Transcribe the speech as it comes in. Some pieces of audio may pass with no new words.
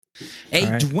Hey,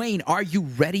 All right. Dwayne, are you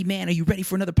ready, man? Are you ready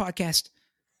for another podcast?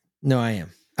 No, I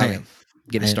am. Okay. I am.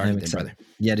 Get it started I'm then, excited. brother.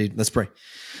 Yeah, dude. Let's pray.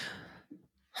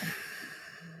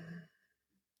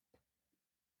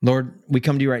 Lord, we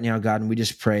come to you right now, God, and we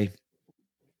just pray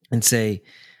and say,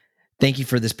 thank you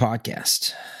for this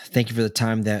podcast. Thank you for the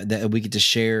time that we get to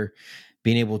share,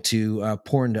 being able to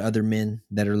pour into other men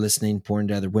that are listening, pour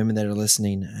into other women that are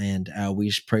listening. And we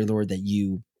just pray, Lord, that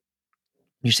you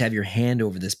just have your hand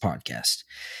over this podcast,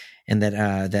 and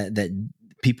that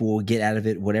people will get out of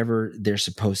it whatever they're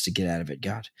supposed to get out of it.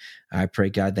 God, I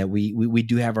pray, God, that we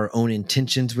do have our own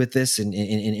intentions with this, and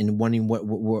in wanting what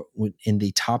in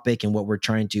the topic and what we're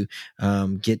trying to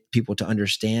get people to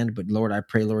understand. But Lord, I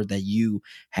pray, Lord, that you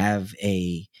have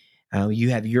you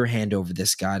have your hand over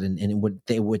this, God, and what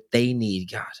they need,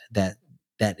 God, that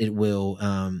it will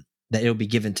that it'll be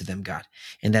given to them, God,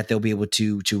 and that they'll be able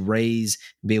to raise,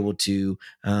 be able to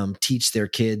teach their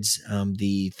kids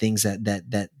the things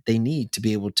that they need to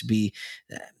be able to be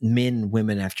men,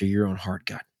 women after your own heart,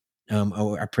 God.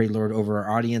 I pray, Lord, over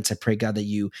our audience. I pray, God, that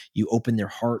you open their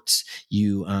hearts,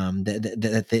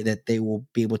 that they will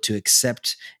be able to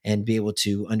accept and be able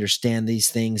to understand these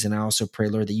things. And I also pray,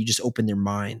 Lord, that you just open their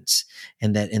minds,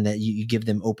 and that you give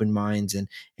them open minds and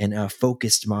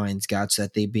focused minds, God, so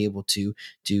that they be able to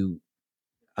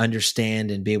understand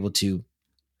and be able to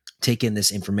take in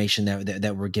this information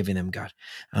that we're giving them, God.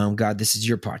 God, this is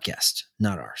your podcast,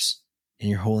 not ours. In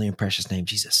your holy and precious name,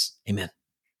 Jesus. Amen.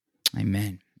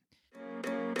 Amen.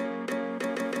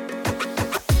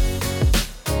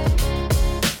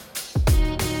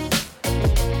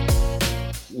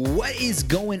 What is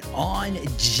going on,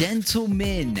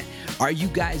 gentlemen? Are you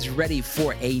guys ready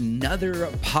for another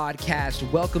podcast?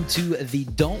 Welcome to the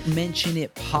Don't Mention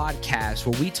It podcast,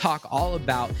 where we talk all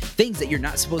about things that you're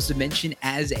not supposed to mention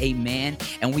as a man,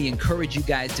 and we encourage you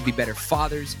guys to be better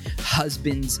fathers,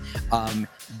 husbands,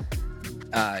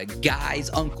 guys,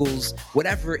 uncles,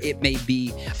 whatever it may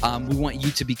be. We want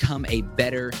you to become a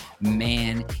better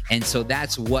man, and so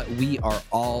that's what we are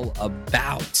all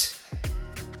about.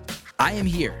 I am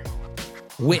here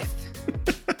with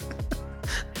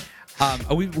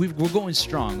we're going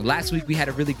strong. Last week we had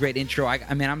a really great intro.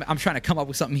 I mean, I'm trying to come up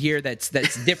with something here that's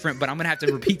different, but I'm gonna have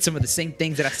to repeat some of the same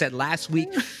things that I said last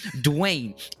week.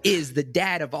 Dwayne is the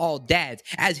dad of all dads,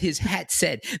 as his hat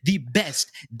said, the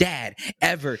best dad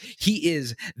ever. He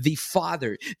is the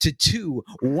father to two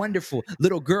wonderful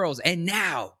little girls, and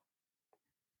now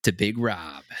to Big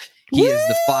Rob. He is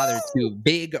the father to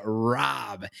Big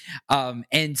Rob.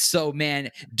 And so, man,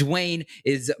 Dwayne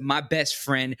is my best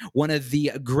friend, one of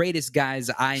the greatest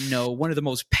guys I know, one of the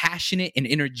most passionate and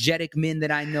energetic men that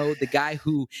I know, the guy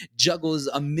who juggles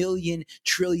a million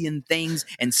trillion things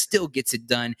and still gets it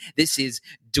done. This is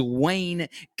Dwayne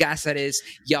Casares.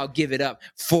 Y'all give it up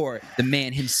for the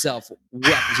man himself.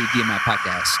 Welcome to the DMI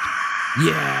podcast.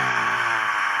 Yeah.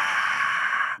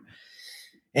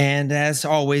 And as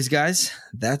always, guys,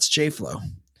 that's J-Flow.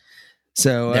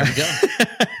 So there we go.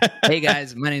 Hey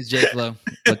guys, my name is J-Flow.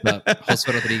 What's up? Jose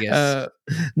Rodriguez.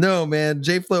 No, man,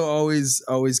 J-Flow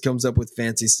always comes up with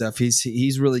fancy stuff.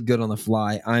 He's really good on the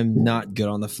fly. I'm not good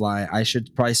on the fly. I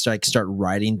should probably start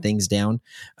writing things down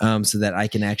so that I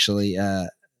can actually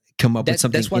come up with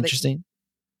something interesting.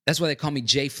 That's why they call me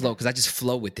J-Flow, because I just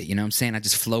flow with it. You know what I'm saying? I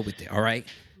just flow with it. All right.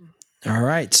 All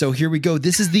right, so here we go.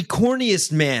 This is the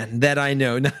corniest man that I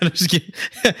know. No, I'm just kidding.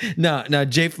 No,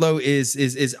 J-Flow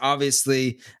is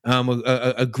obviously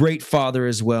a great father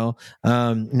as well.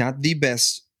 Not the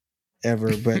best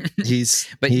ever, but he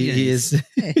is.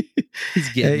 He's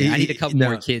getting. I need a couple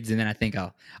more kids, and then I think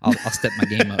I'll step my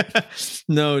game up.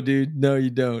 No, dude, no,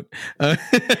 you don't.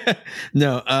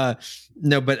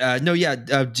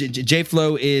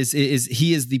 J-Flow is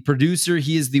he is the producer.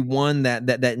 He is the one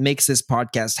that makes this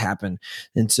podcast happen.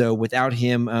 And so without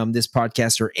him, this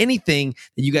podcast or anything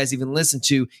that you guys even listen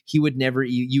to, you would never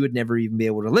even be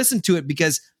able to listen to it,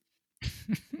 because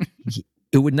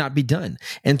it would not be done.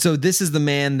 And so this is the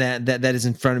man that is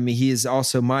in front of me. He is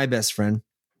also my best friend.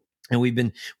 And we've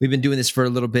been doing this for a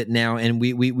little bit now, and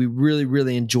we really,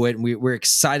 really enjoy it. And we're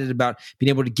excited about being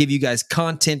able to give you guys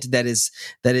content that is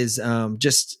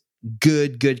just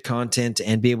good content,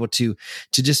 and be able to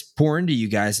just pour into you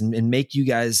guys and make you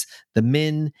guys, the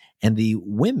men and the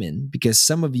women, because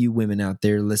some of you women out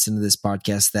there listen to this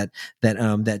podcast that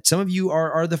some of you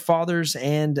are the fathers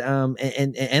and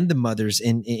the mothers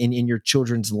in your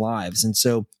children's lives. And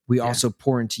so we also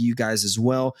pour into you guys as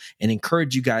well, and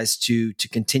encourage you guys to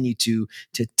continue to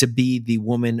be the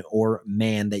woman or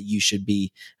man that you should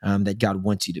be, that God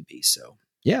wants you to be. So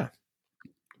yeah.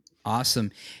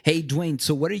 Awesome. Hey, Dwayne.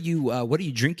 So what are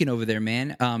you drinking over there,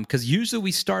 man? Because usually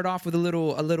we start off with a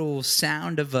little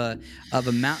sound of a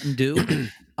Mountain Dew,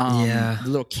 Yeah. the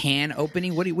little can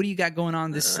opening. What do you got going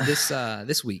on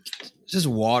this week? Just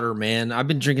water, man. I've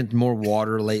been drinking more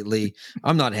water lately.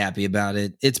 I'm not happy about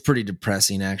it. It's pretty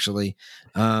depressing, actually.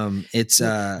 It's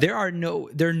There are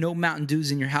no Mountain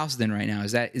Dews in your house then right now.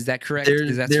 Is that correct? there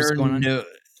Is that there what's are going on?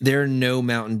 there are no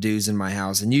Mountain Dews in my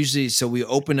house, and usually, so we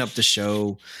open up the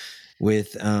show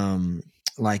with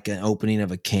like an opening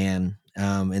of a can,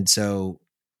 and so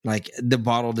like the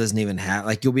bottle doesn't even have,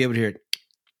 like, you'll be able to hear it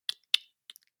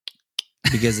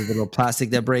because of the little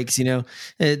plastic that breaks,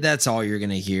 that's all you're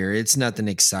gonna hear. It's nothing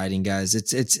exciting, guys.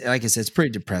 It's like I said, it's pretty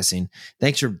depressing.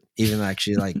 Thanks for even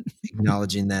actually like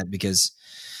acknowledging that, because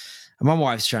my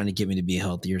wife's trying to get me to be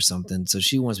healthy or something, so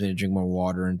she wants me to drink more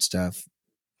water and stuff.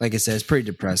 Like I said, it's pretty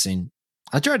depressing.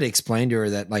 I tried to explain to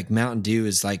her that like Mountain Dew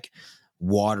is like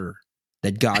water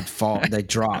that that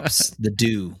drops the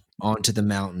dew onto the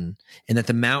mountain, and that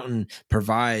the mountain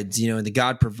provides, and the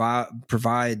God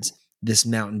provides this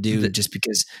Mountain Dew just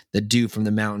because the dew from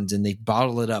the mountains, and they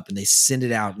bottle it up and they send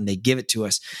it out and they give it to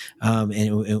us,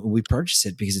 and we purchase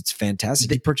it because it's fantastic.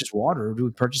 We purchase water,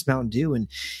 we purchase Mountain Dew, and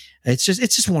it's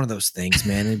just one of those things,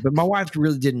 man. But my wife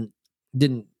really didn't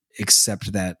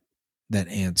accept that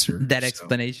answer, That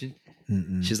explanation.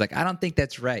 Mm-mm. She's like, I don't think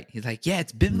that's right. He's like, yeah,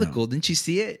 it's biblical. No. Didn't you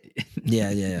see it?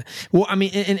 Yeah. Well, I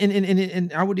mean,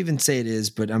 and I would even say it is,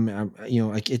 but I'm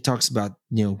like, it talks about,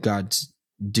 God's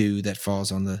dew that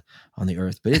falls on the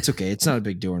earth, but it's okay. It's not a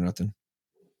big deal or nothing.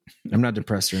 I'm not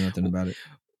depressed or nothing about it.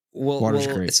 Water's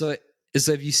great. So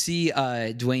if you see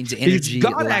Dwayne's energy,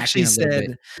 God actually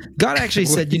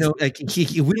said, like,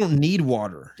 we don't need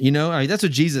water. I mean, that's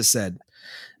what Jesus said.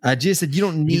 Jesus said, you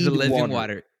don't need He's the living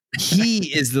water.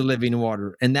 He is the living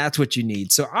water, and that's what you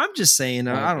need. So I'm just saying,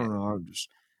 okay. I don't know. I'm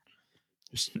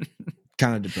just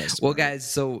kind of depressed. Well, guys,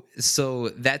 so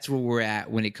that's where we're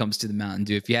at when it comes to the Mountain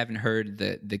Dew. If you haven't heard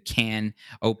the can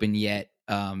open yet,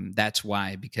 that's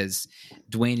why, because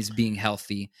Dwayne is being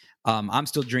healthy. I'm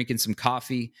still drinking some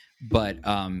coffee, but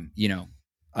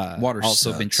water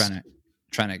also sucks. Been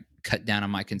trying to cut down on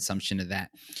my consumption of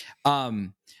that.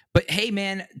 But hey,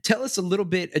 man, tell us a little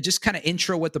bit, just kind of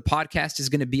intro what the podcast is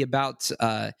going to be about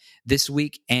this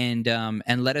week, and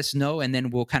let us know, and then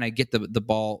we'll kind of get the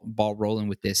ball rolling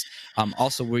with this.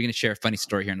 Also, we're going to share a funny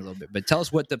story here in a little bit, but tell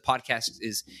us what the podcast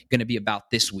is going to be about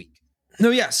this week. No,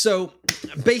 yeah. So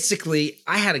basically,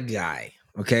 I had a guy.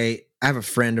 Okay, I have a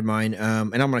friend of mine,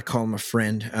 and I'm going to call him a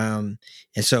friend. And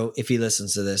so if he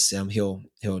listens to this, he'll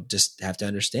just have to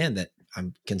understand that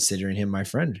I'm considering him my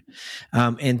friend.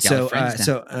 And so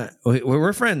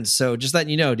we're friends. So just letting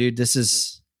you know, dude, this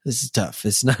is tough.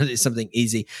 It's not something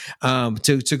easy. So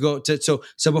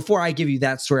before I give you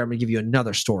that story, I'm going to give you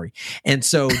another story. And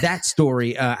so that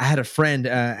story, I had a friend,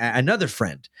 another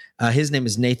friend. His name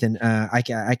is Nathan.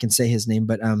 I can say his name,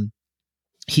 but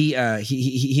he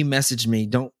messaged me.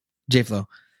 J-Flow,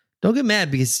 don't get mad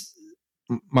because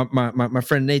my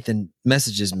friend Nathan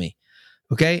messages me.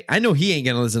 Okay, I know he ain't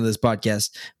gonna listen to this podcast,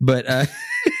 but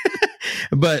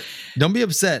but don't be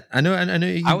upset. I know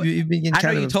you've been getting kind of upset.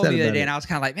 I know you told me the other day, and I was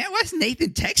kind of like, man, why's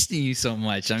Nathan texting you so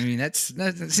much? I mean, that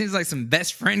seems like some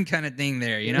best friend kind of thing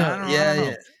there, I don't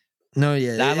know.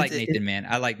 I like Nathan, man.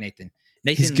 I like Nathan.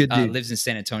 Nathan good lives in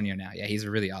San Antonio now. Yeah, he's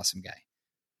a really awesome guy.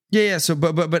 Yeah. So,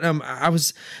 but I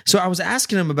was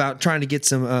asking him about trying to get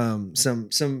some of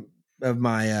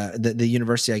my the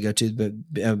university I go to, but.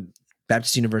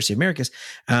 Baptist University of Americas.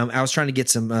 I was trying to get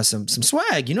some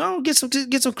swag, get some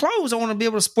clothes. I want to be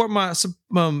able to support my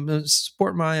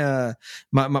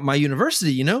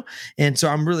university, And so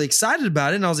I'm really excited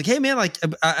about it. And I was like, hey man,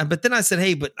 but then I said,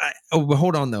 hey, but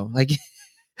hold on though. Like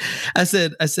I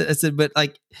said, but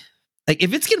like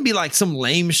if it's gonna be like some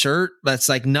lame shirt that's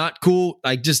like not cool,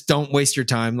 like just don't waste your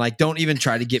time. Like don't even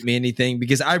try to get me anything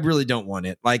because I really don't want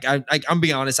it. Like I'm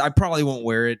being honest, I probably won't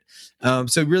wear it.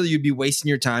 So really you'd be wasting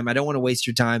your time. I don't want to waste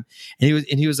your time. And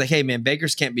he was like, hey man,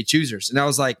 beggars can't be choosers. And I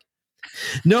was like,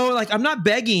 no, like I'm not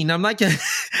begging. I'm like,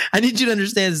 I need you to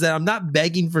understand is that I'm not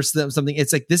begging for something.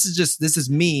 It's like, this is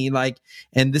me, like,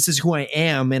 and this is who I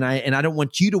am. And I don't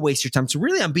want you to waste your time. So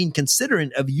really I'm being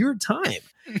considerate of your time.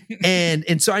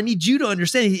 and so I need you to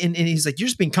understand. And he's like, you're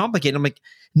just being complicated. I'm like,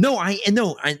 no, I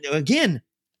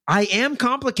am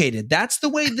complicated. That's the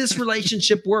way this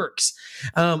relationship works.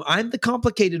 I'm the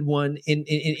complicated one in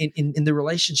the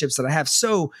relationships that I have.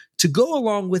 So to go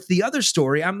along with the other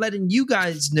story, I'm letting you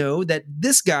guys know that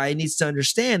this guy needs to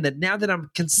understand that now that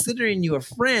I'm considering you a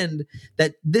friend,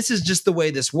 that this is just the way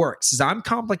this works. Is I'm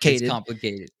complicated. It's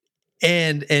complicated.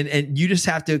 and you just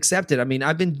have to accept it. I mean,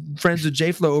 I've been friends with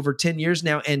J-Flo over 10 years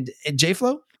now, and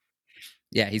J-Flo,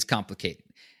 yeah, he's complicated.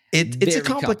 It's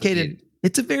a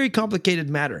it's a very complicated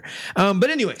matter. But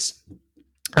anyways,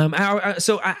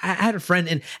 so I had a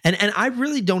friend, and I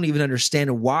really don't even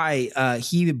understand why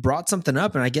he brought something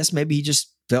up, and I guess maybe he just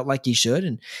felt like he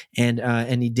should,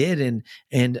 and he did,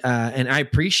 and I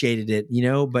appreciated it,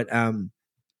 but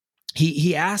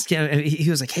he asked him, he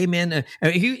was like, hey man,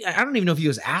 I don't even know if he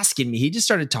was asking me. He just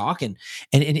started talking,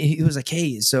 and he was like,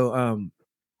 hey, so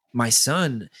my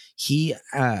son, he's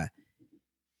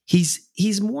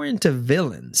more into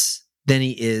villains than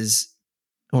he is.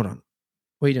 Hold on,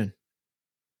 what are you doing?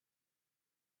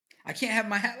 I can't have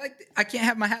my hat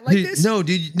like this. No,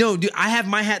 dude. I have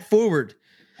my hat forward.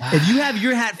 If you have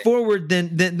your hat forward,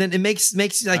 then it makes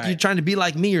like you're trying to be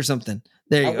like me or something.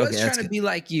 There you go. I was trying to be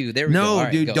like you. There we go.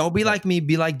 No, dude, don't be like me.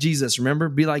 Be like Jesus. Remember,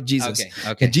 be like Jesus.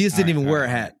 Okay. And Jesus didn't even wear a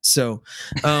hat. So,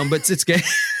 but it's good.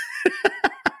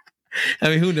 I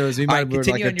mean, who knows? We might have like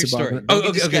a story.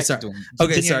 Okay, sorry.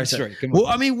 Okay, sorry. Well,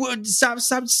 I mean, stop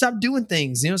doing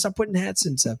things. Stop putting hats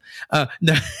and stuff.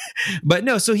 No, but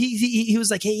no. So he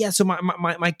was like, hey, yeah. So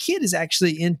my kid is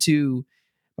actually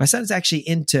my son is actually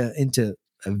into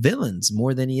villains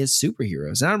more than he is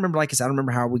superheroes. And I remember, like I said, I don't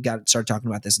remember how we started talking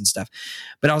about this and stuff.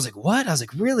 But I was like, what? I was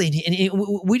like, really? And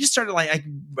we just started like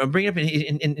bringing up,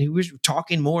 and he was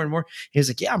talking more and more. He was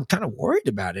like, yeah, I'm kind of worried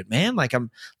about it, man. Like I'm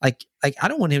like I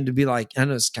don't want him to be like, I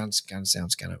know this kind of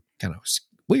sounds kind of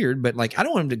weird, but like I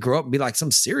don't want him to grow up and be like some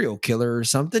serial killer or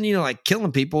something, like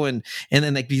killing people and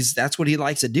then like because that's what he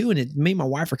likes to do. And me and my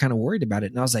wife are kind of worried about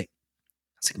it. And I was like,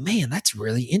 man, that's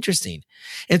really interesting.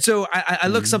 And so I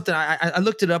looked something. I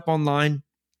looked it up online.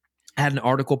 I had an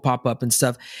article pop up and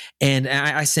stuff, and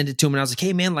I sent it to him. And I was like,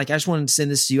 "Hey, man, like I just wanted to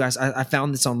send this to you. I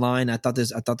found this online. I thought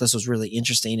this was really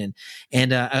interesting."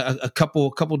 And a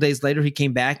couple days later, he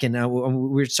came back and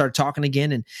we started talking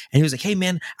again. And he was like, "Hey,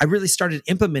 man, I really started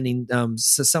implementing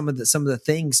some of the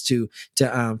things to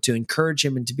encourage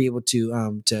him and to be able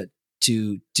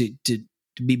to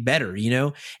be better,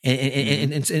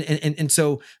 and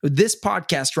so this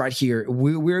podcast right here,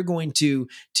 we're going to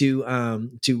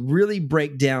really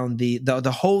break down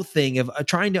the whole thing of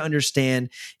trying to understand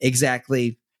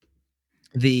exactly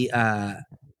the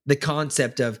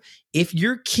concept of if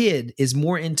your kid is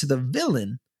more into the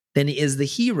villain than he is the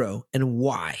hero, and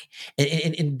why,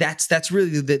 and that's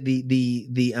really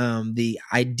the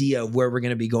idea of where we're going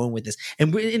to be going with this,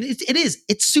 and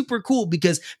it's super cool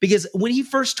because when he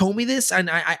first told me this, and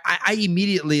I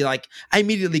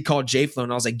immediately called J-Flo,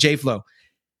 and I was like, J-Flo,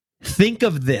 think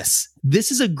of this.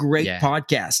 This is a great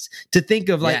podcast to think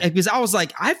of, because I was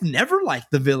like, I've never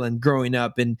liked the villain growing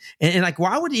up, and like,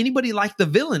 why would anybody like the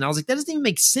villain? I was like, that doesn't even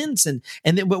make sense. And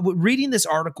then, but reading this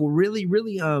article really,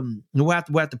 we'll have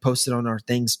to post it on our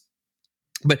things.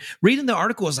 But reading the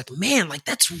article, I was like, man, like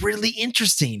that's really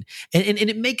interesting. And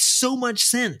it makes so much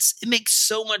sense. It makes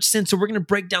so much sense. So we're going to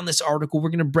break down this article.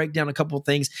 We're going to break down a couple of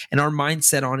things and our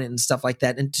mindset on it and stuff like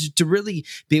that. And to really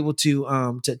be able to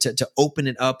open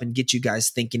it up and get you guys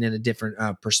thinking in a different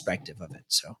perspective of it.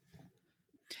 So.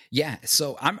 Yeah,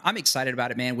 so I'm excited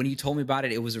about it, man. When you told me about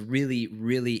it, it was a really,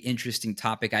 really interesting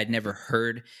topic. I'd never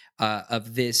heard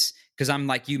of this because I'm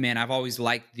like you, man. I've always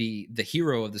liked the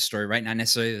hero of the story, right? Not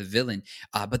necessarily the villain.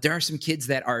 But there are some kids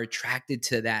that are attracted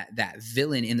to that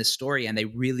villain in the story, and they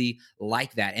really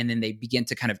like that, and then they begin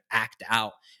to kind of act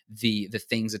out the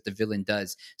things that the villain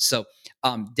does. So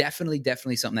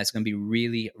definitely something that's going to be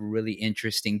really, really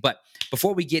interesting. But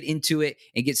before we get into it,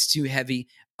 it gets too heavy.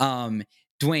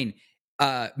 Dwayne.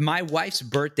 My wife's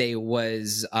birthday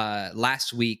was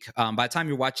last week. By the time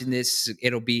you're watching this,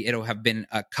 it'll have been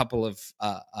a couple of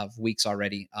weeks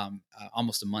already,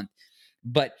 almost a month.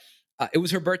 But it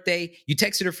was her birthday. You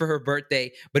texted her for her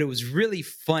birthday, but it was really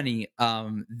funny,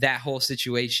 that whole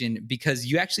situation, because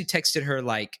you actually texted her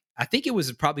like, I think it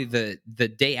was probably the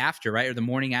day after, right, or the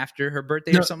morning after her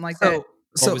birthday or something like that.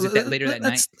 Or was it later that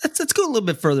night? Let's go a little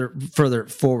bit further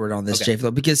forward on this,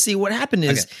 J-Flo, because see what happened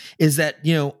is that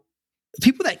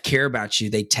people that care about you,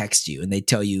 they text you and they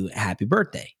tell you happy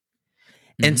birthday.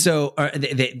 Mm-hmm. And so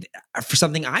they, for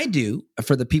something I do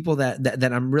for the people that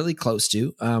I'm really close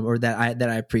to, or that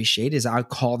I appreciate, is I'll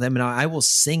call them and I will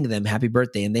sing them happy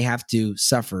birthday, and they have to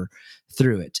suffer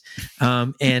through it.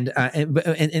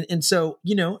 And so,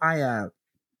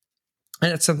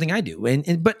 that's something I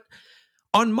do. But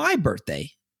on my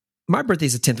birthday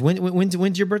is the 10th.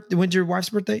 When's your birthday? When's your wife's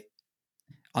birthday?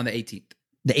 On the 18th.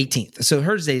 The 18th. So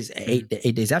hers is eight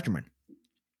days after mine.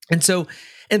 And so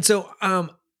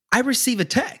I receive a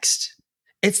text.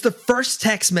 It's the first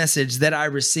text message that I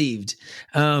received.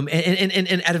 And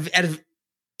out of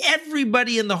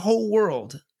everybody in the whole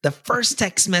world, the first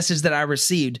text message that I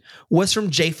received was from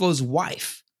J-Flow's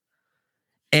wife.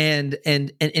 And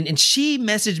she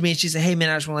messaged me and she said, "Hey man,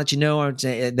 I just want to let you know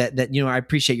that you know, I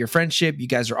appreciate your friendship. You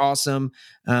guys are awesome.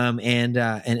 And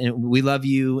we love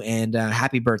you, and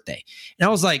happy birthday." And I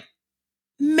was like,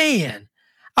 man,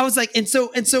 I was like, and so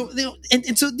really,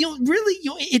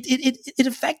 it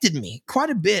affected me quite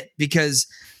a bit because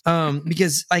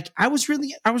like I was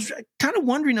kind of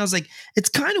wondering, I was like, it's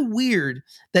kind of weird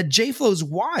that J-Flow's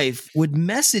wife would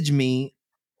message me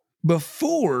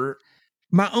before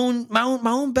my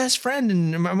own best friend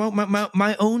and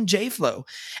my own J-Flow.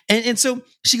 And so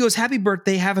she goes, "Happy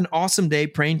birthday. Have an awesome day.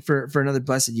 Praying for another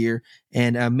blessed year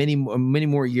and many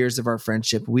more years of our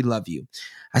friendship. We love you."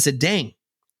 I said, "Dang,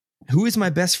 who is my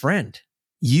best friend?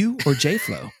 You or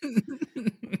J-Flow?"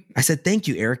 I said, "Thank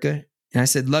you, Erica." And I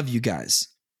said, "Love you guys."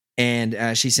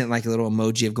 And she sent like a little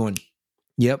emoji of going,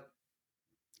 "Yep.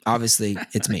 Obviously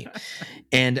it's me."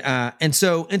 And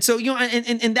so, you know,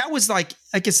 and that was like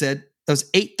I said, it was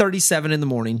 8:37 in the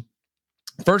morning.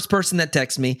 First person that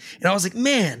texted me. And I was like,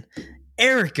 man,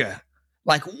 Erica,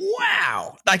 like,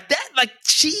 wow, like that, like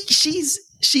she's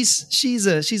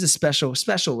a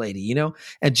special lady, you know?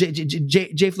 And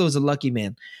J-Flow is a lucky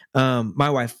man. My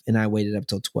wife and I waited up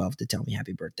till 12 to tell me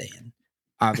happy birthday. And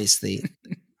obviously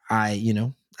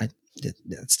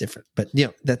that's different, but you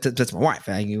know, that's my wife.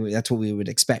 That's what we would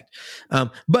expect.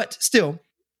 But still,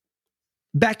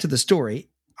 back to the story.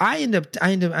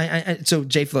 So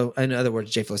J-Flow, in other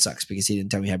words, J-Flow sucks because he didn't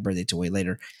tell me happy birthday till way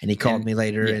later. And he called me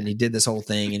later and he did this whole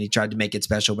thing and he tried to make it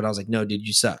special, but I was like, "No, dude,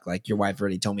 you suck. Like your wife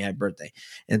already told me happy birthday."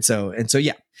 And so,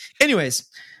 yeah. Anyways,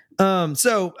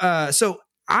 so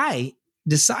I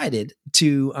decided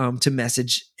to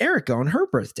message Erica on her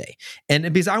birthday,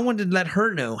 and because I wanted to let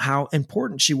her know how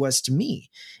important she was to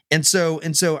me. And so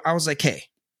I was like, "Hey,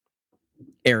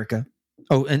 Erica."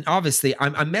 Oh, and obviously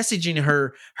I'm messaging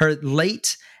her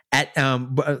late at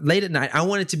night. I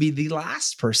wanted to be the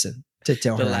last person to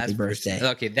tell her happy birthday.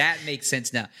 Okay, that makes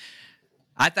sense now.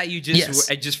 I thought you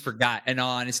just forgot. In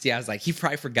all honesty, I was like, he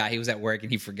probably forgot he was at work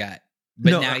and he forgot.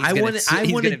 But no, now I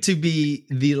wanted to be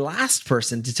the last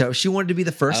person to tell. She wanted to be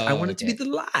the first. I wanted to be the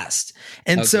last.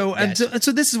 And so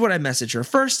this is what I messaged her.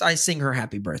 First, I sing her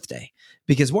happy birthday.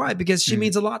 Because why? Because she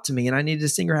means a lot to me and I needed to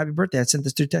sing her happy birthday. I sent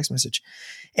this through text message.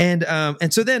 And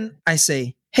so then I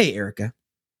say, "Hey, Erica,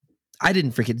 I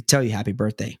didn't forget to tell you happy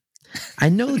birthday. I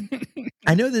know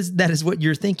that is what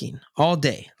you're thinking all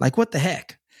day. Like, what the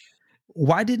heck?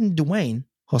 Why didn't Dwayne,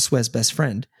 Josue's best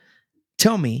friend,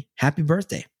 tell me happy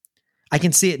birthday? I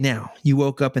can see it now. You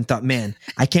woke up and thought, man,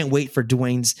 I can't wait for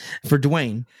Dwayne,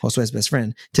 Josue's best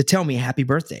friend, to tell me happy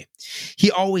birthday.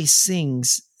 He always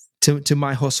sings to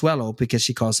my Josuelo," because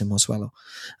she calls him Josuelo.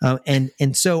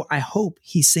 And so I hope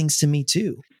he sings to me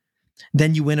too.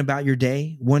 Then you went about your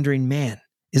day wondering, man,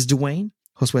 is Dwayne,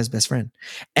 Josue's best friend,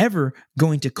 ever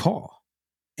going to call?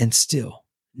 And still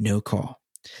no call.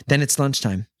 Then it's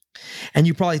lunchtime. And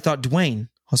you probably thought Dwayne,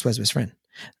 Josue's best friend,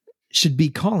 should be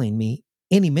calling me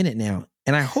any minute now.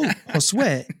 And I hope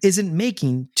Josue isn't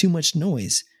making too much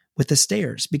noise with the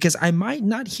stairs because I might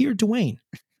not hear Dwayne,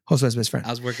 Josue's best friend. I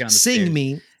was working on the sing stairs.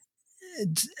 Me.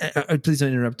 Please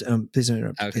don't interrupt. Please don't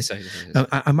interrupt. Okay, please. sorry.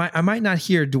 I might not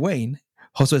hear Dwayne,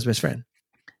 Josue's best friend,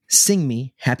 sing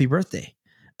me happy birthday.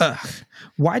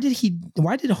 Why did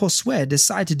Josue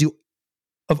decide to do,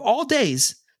 of all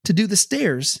days, to do the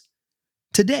stairs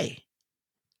today?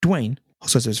 Dwayne,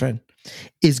 Josue's best friend,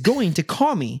 is going to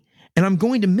call me and I'm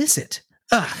going to miss it.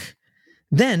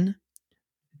 Then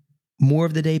more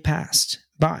of the day passed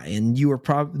by and you were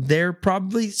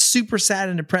probably super sad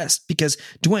and depressed because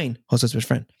Dwayne, Josue's best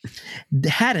friend,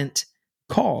 hadn't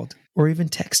called or even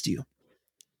texted you.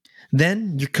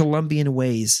 Then your Colombian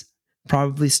ways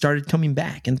probably started coming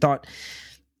back and thought,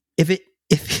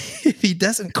 if he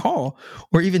doesn't call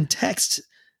or even text,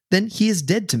 then he is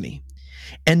dead to me.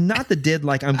 And not the dead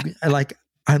like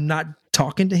I'm not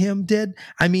talking to him dead.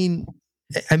 I mean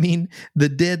the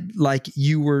dead like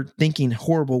you were thinking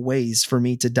horrible ways for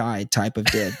me to die type of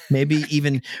dead. Maybe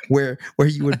even where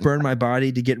you would burn my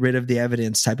body to get rid of the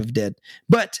evidence type of dead.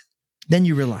 But then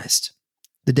you realized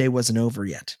the day wasn't over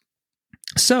yet.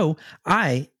 So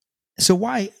why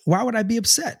would I be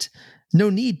upset? No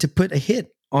need to put a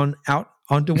hit on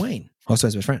Dwayne,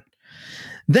 Josue's best friend.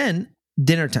 Then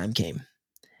dinner time came.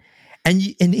 And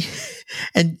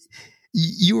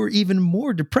you were even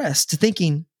more depressed,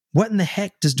 thinking, what in the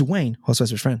heck does Dwayne,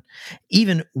 Josue's best friend,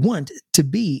 even want to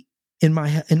be in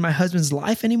my husband's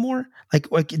life anymore?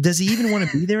 Like does he even want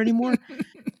to be there anymore?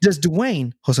 Does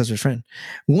Dwayne, Josue's friend,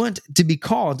 want to be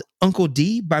called Uncle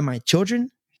D by my children?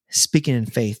 Speaking in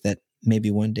faith that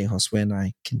maybe one day Josue and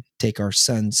I can take our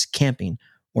sons camping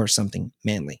or something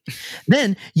manly.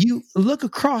 Then you look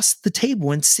across the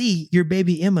table and see your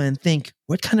baby Emma and think,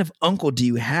 what kind of uncle do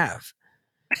you have?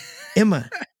 Emma,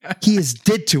 he is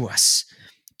dead to us.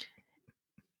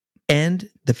 And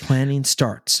the planning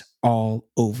starts all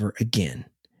over again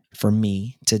for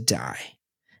me to die.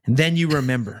 And then you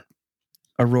remember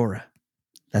Aurora,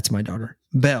 that's my daughter.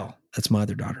 Belle, that's my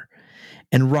other daughter.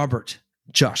 And Robert,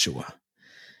 Joshua.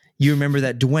 You remember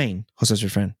that Dwayne, Jose's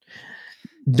friend,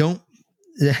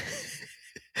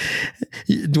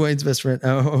 Dwayne's best friend,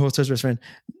 Jose's best friend,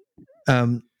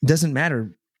 doesn't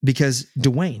matter because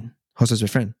Dwayne, Jose's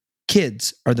best friend,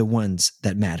 kids are the ones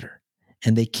that matter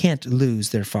and they can't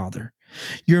lose their father.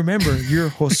 You remember your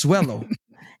Josuelo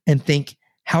and think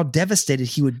how devastated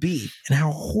he would be and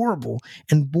how horrible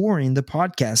and boring the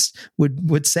podcast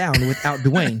would sound without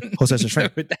Dwayne, Jose's best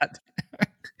friend.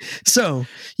 So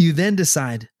you then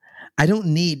decide, I don't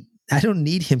need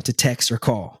him to text or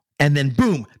call. And then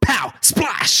boom, pow,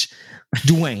 splash.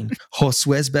 Dwayne,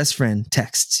 Josue's best friend,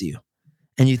 texts you.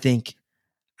 And you think,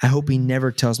 I hope he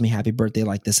never tells me happy birthday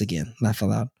like this again. Laugh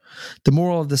aloud. The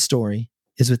moral of the story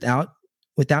is without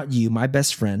you, my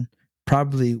best friend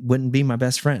probably wouldn't be my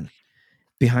best friend.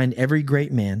 Behind every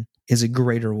great man is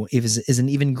an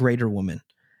even greater woman.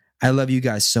 I love you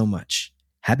guys so much.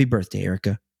 Happy birthday,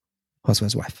 Erica,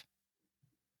 Josue's wife.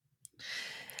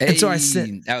 Hey, and so I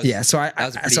sent, that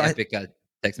was a pretty epic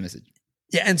text message.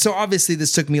 Yeah, and so obviously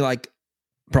this took me like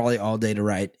probably all day to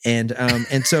write, and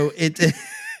so it.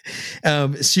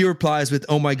 She replies with,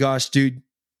 "Oh my gosh, dude,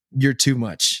 you're too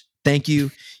much. Thank you.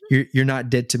 You're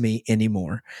not dead to me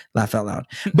anymore." Laugh out loud.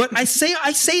 But I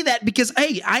say that because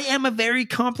hey, I am a very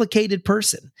complicated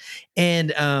person,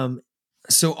 and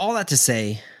so all that to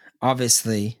say,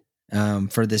 obviously.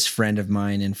 For this friend of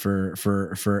mine and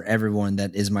for everyone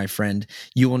that is my friend,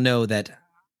 you will know that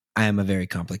I am a very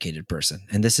complicated person.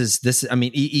 And this is, I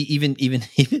mean, even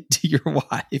to your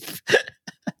wife.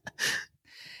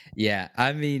 Yeah.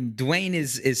 I mean, Dwayne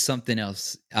is something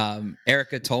else.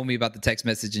 Erica told me about the text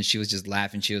message and she was just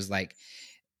laughing. She was like,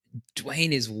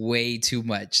 Dwayne is way too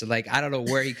much. Like, I don't know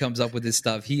where he comes up with this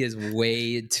stuff. He is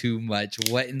way too much.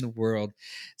 What in the world?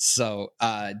 So,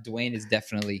 Dwayne is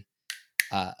definitely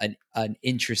an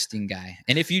interesting guy.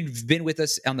 And if you've been with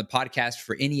us on the podcast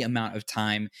for any amount of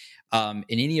time, in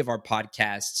any of our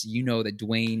podcasts, you know that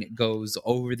Dwayne goes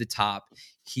over the top.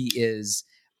 He is,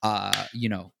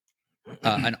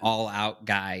 an all-out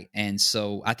guy. And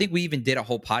so I think we even did a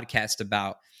whole podcast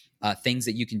about things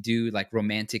that you can do, like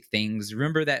romantic things.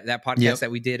 Remember that podcast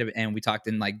that we did, and we talked,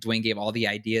 and like Dwayne gave all the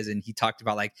ideas, and he talked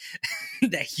about like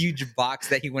that huge box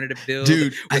that he wanted to build.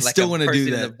 Dude, with, I like, still want to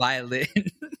do that. The violin.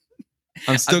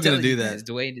 I'm still going to do that.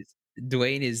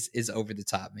 Dwayne is over the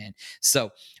top, man. So,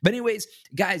 but anyways,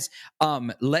 guys,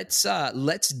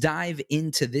 let's dive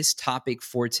into this topic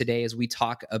for today as we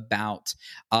talk about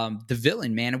the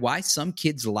villain, man. Why some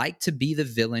kids like to be the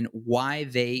villain, why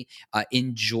they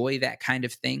enjoy that kind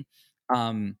of thing,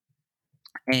 and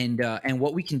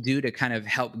what we can do to kind of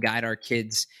help guide our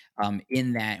kids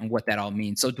in that and what that all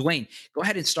means. So, Dwayne, go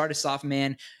ahead and start us off,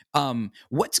 man.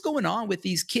 What's going on with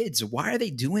these kids? Why are they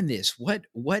doing this? What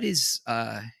is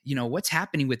what's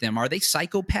happening with them? Are they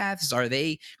psychopaths? Are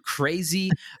they crazy?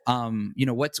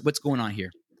 What's going on here?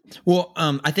 Well,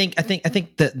 I think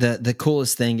the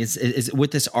coolest thing is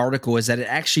with this article is that it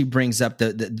actually brings up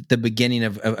the beginning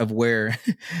of where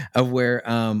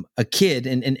a kid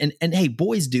and hey,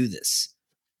 boys do this.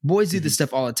 Boys do this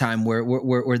stuff all the time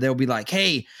where they'll be like,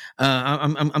 hey,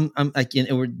 I'm like,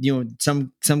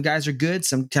 some guys are good.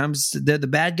 Sometimes they're the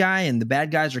bad guy and the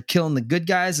bad guys are killing the good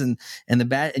guys and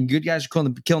good guys are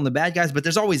killing the bad guys. But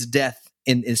there's always death.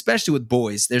 And especially with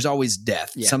boys, there's always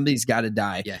death. Yeah. Somebody's got to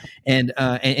die. Yeah. And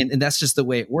that's just the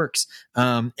way it works.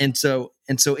 And so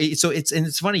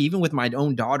it's funny, even with my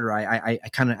own daughter, I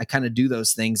kind of do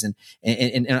those things and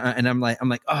I'm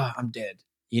like, oh, I'm dead.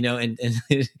 And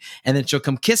then she'll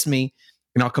come kiss me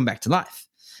and I'll come back to life.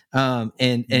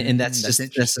 And that's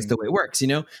just the way it works,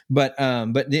 but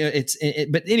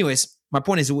anyways, my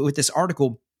point is with this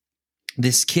article,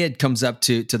 this kid comes up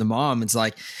to the mom. It's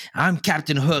like, I'm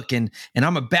Captain Hook and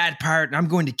I'm a bad pirate and I'm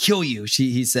going to kill you.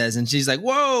 He says, and she's like,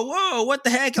 whoa, what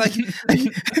the heck? Like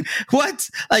what?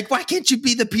 Like, why can't you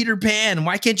be the Peter Pan?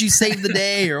 Why can't you save the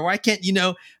day? Or why can't,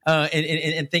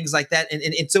 and things like that.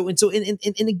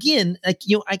 And again, like,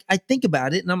 you know, I think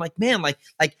about it and I'm like, man, like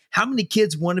how many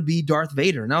kids want to be Darth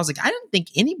Vader? And I was like, I didn't think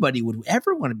anybody would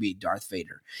ever want to be Darth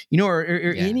Vader, you know, or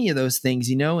any of those things,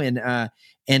 you know, and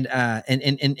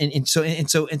so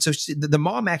the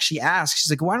mom actually asked, she's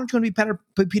like, why don't you want to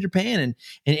be Peter Pan?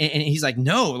 And he's like,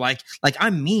 no, like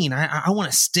I'm mean. I want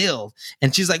to steal.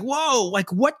 And she's like, whoa,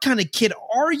 like what kind of kid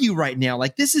are you right now?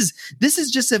 Like this is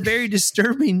just a very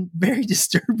disturbing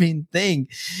thing,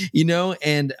 you know?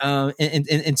 And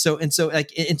so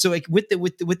like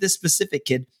with this specific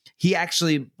kid, he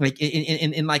actually like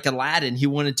in like Aladdin, he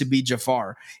wanted to be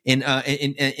Jafar. In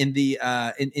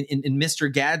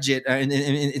Mr. Gadget, in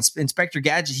Inspector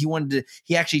Gadget,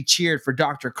 he actually cheered for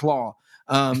Dr. Claw.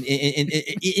 And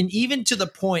even to the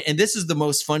point, and this is the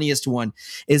most funniest one,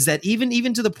 is that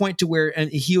even to the point to where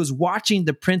he was watching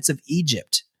the Prince of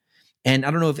Egypt. And I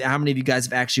don't know how many of you guys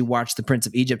have actually watched the Prince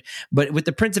of Egypt, but with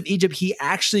the Prince of Egypt, he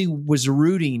actually was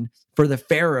rooting for the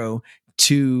Pharaoh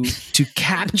to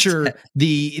capture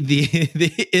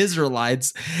the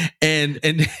Israelites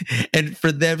and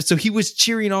for them. So he was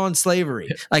cheering on slavery.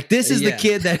 Like this is the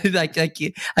kid that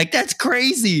like that's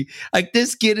crazy. Like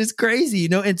this kid is crazy, you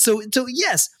know? And so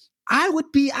yes, I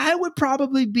would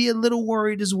probably be a little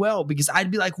worried as well, because I'd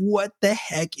be like, what the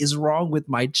heck is wrong with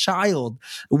my child?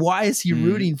 Why is he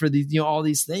rooting for these, you know, all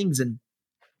these things? And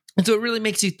so it really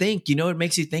makes you think, you know, it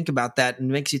makes you think about that and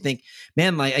makes you think,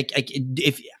 man, like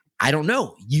if I don't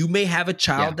know, you may have a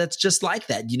child that's just like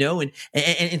that, you know,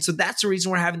 and so that's the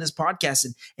reason we're having this podcast.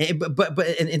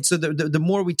 And so the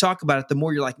more we talk about it, the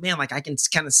more you're like, man, like I can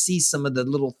kind of see some of the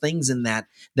little things in that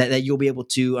you'll be able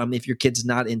to, if your kid's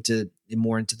not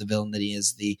more into the villain than he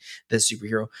is the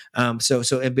superhero.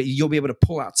 But you'll be able to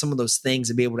pull out some of those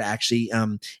things and be able to actually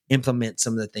implement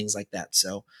some of the things like that.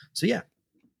 So yeah.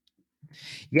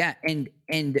 Yeah. And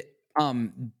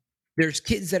there's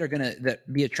kids that are going to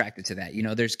be attracted to that. You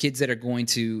know, there's kids that are going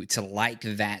to like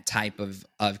that type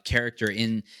of character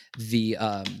in the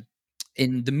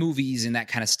movies and that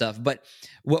kind of stuff. But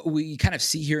what we kind of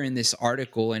see here in this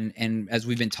article, and as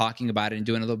we've been talking about it and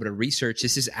doing a little bit of research,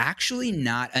 this is actually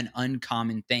not an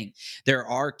uncommon thing. There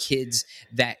are kids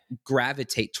that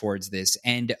gravitate towards this,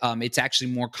 and it's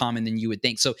actually more common than you would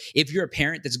think. So if you're a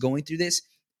parent that's going through this,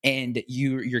 and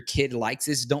your kid likes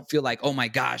this, don't feel like, oh my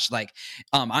gosh, like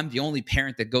I'm the only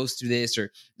parent that goes through this,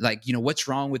 or like, you know, what's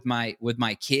wrong with my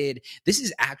kid. This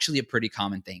is actually a pretty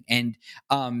common thing, and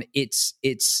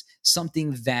it's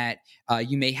something that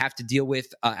you may have to deal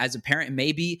with as a parent.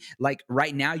 Maybe like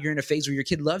right now you're in a phase where your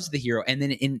kid loves the hero, and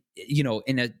then in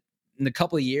a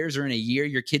couple of years or in a year,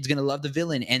 your kid's going to love the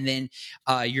villain, and then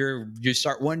you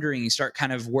start wondering, you start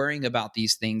kind of worrying about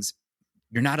these things.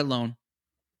 You're not alone.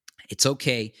 It's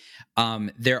okay.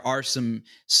 There are some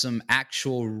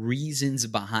actual reasons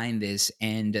behind this,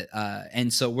 and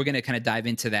so we're going to kind of dive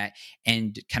into that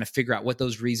and kind of figure out what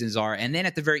those reasons are. And then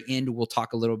at the very end, we'll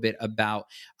talk a little bit about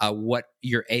what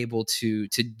you're able to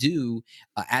do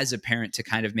as a parent to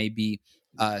kind of maybe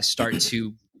start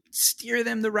to steer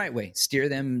them the right way, steer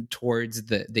them towards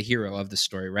the hero of the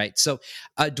story, right? So,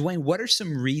 Dwayne, what are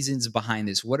some reasons behind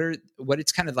this? What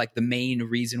it's kind of like the main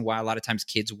reason why a lot of times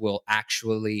kids will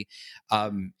actually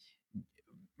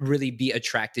really be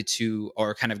attracted to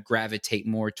or kind of gravitate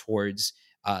more towards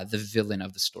the villain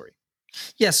of the story?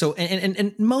 Yeah. So,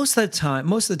 and most of the time,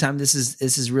 this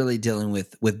is really dealing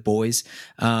with boys.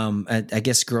 I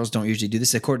guess girls don't usually do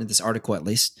this, according to this article, at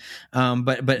least.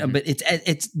 But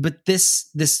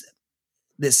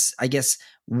this, I guess,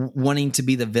 wanting to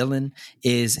be the villain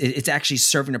it's actually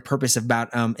serving a purpose about,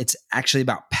 it's actually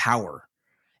about power.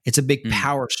 It's a big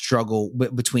power struggle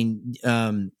between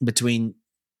the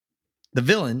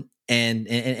villain and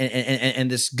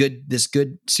this good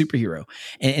superhero,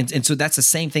 and so that's the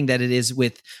same thing that it is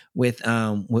with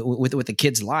the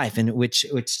kid's life, and which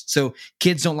so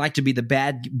kids don't like to be the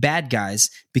bad guys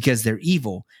because they're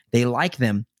evil. They like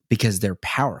them because they're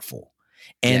powerful.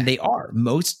 And they are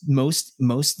most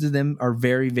of them are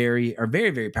very,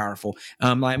 very powerful.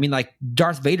 I mean, like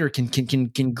Darth Vader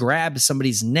can grab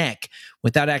somebody's neck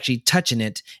without actually touching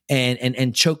it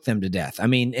and choke them to death. I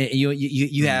mean,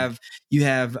 you have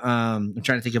I'm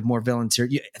trying to think of more villains here.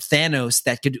 Thanos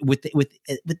that could with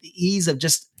the ease of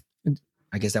just.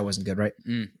 I guess that wasn't good, right?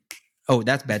 Oh,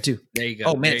 that's bad too. There you go.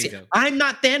 Oh man, I'm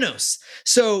not Thanos,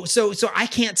 so I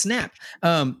can't snap.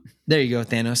 There you go,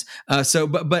 Thanos.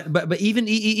 But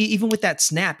even with that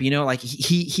snap, you know, like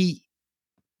he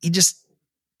just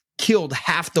killed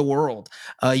half the world.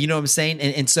 You know what I'm saying?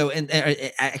 And so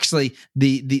actually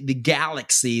the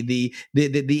galaxy,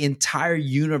 the entire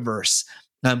universe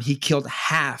He killed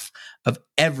half of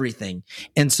everything,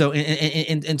 and so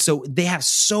they have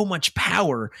so much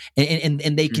power,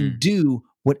 and they can do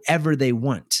whatever they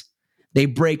want. They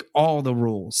break all the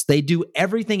rules. They do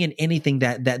everything and anything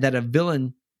that a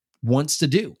villain wants to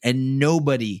do, and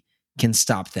nobody can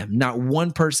stop them. Not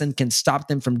one person can stop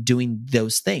them from doing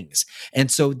those things.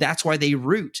 And so that's why they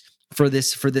root for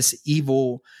this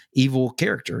evil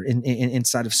character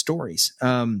inside of stories.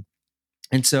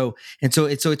 And so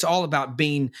it's all about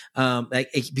being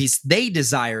because they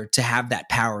desire to have that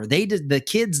power. The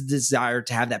kids desire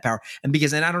to have that power, and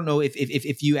I don't know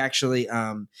if you actually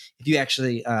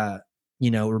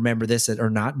remember this or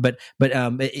not, but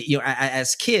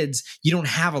as kids, you don't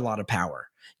have a lot of power.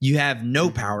 You have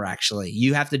no power, actually.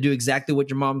 You have to do exactly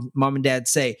what your mom and dad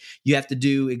say. You have to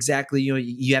do exactly,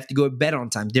 you have to go to bed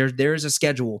on time. There is a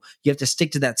schedule. You have to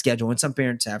stick to that schedule. And some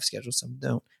parents have schedules, some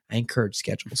don't. I encourage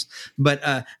schedules, but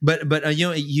there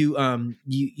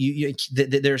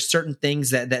are certain things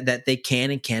that they can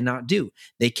and cannot do.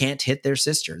 They can't hit their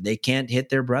sister. They can't hit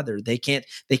their brother. They can't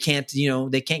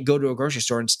go to a grocery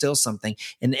store and steal something,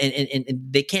 and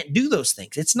they can't do those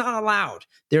things. It's not allowed.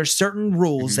 There are certain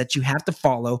rules that you have to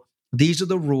follow. These are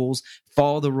the rules.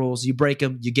 Follow the rules. You break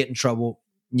them, you get in trouble.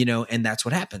 And that's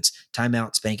what happens.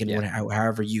 Timeout, spanking,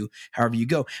 however you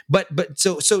go. But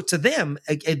so to them,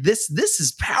 this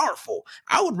is powerful.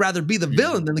 I would rather be the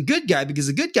villain than the good guy, because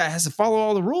the good guy has to follow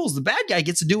all the rules. The bad guy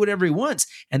gets to do whatever he wants,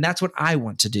 and that's what I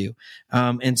want to do.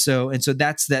 And so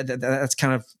that's that's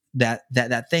kind of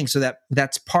that thing. So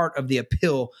that's part of the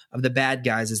appeal of the bad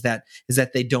guys is that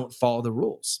they don't follow the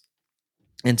rules.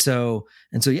 And so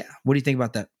yeah, what do you think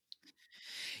about that?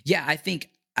 Yeah, I think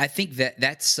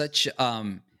that's such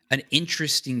an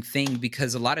interesting thing,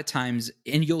 because a lot of times,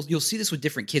 and you'll see this with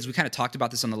different kids. We kind of talked about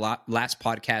this on the last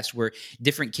podcast, where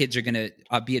different kids are going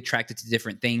to be attracted to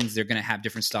different things. They're going to have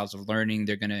different styles of learning.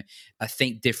 They're going to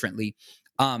think differently.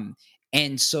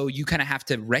 And so you kind of have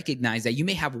to recognize that you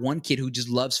may have one kid who just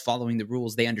loves following the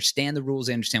rules. They understand the rules.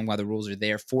 They understand why the rules are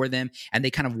there for them, and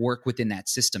they kind of work within that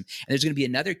system. And there's going to be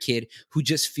another kid who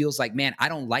just feels like, man, I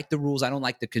don't like the rules. I don't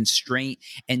like the constraint.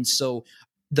 And so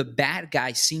the bad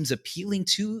guy seems appealing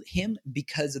to him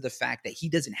because of the fact that he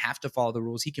doesn't have to follow the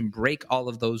rules. He can break all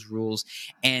of those rules.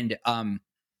 And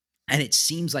it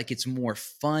seems like it's more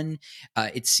fun.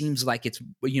 It seems like it's,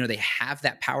 they have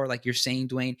that power, like you're saying,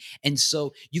 Dwayne. And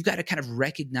so you've got to kind of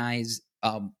recognize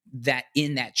that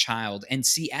in that child, and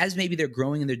see, as maybe they're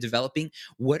growing and they're developing,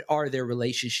 what are their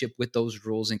relationship with those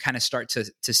rules, and kind of start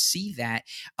to see that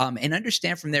and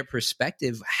understand from their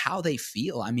perspective how they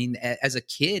feel. I mean, as a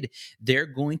kid, they're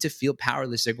going to feel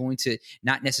powerless. They're going to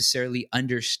not necessarily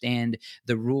understand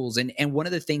the rules. And one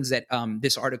of the things that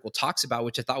this article talks about,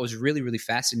 which I thought was really, really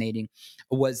fascinating,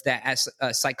 was that as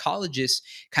psychologists,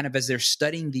 kind of as they're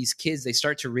studying these kids, they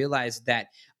start to realize that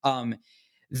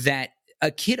that a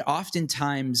kid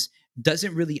oftentimes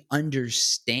doesn't really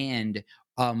understand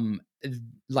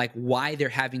like why they're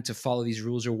having to follow these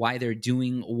rules, or why they're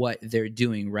doing what they're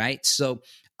doing, right? So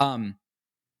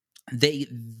they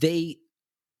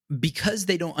because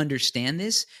they don't understand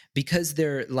this, because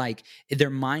they're like, their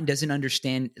mind doesn't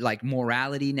understand like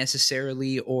morality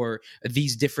necessarily, or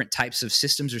these different types of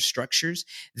systems or structures,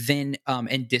 then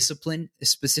and discipline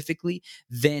specifically,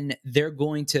 then they're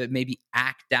going to maybe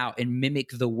act out and mimic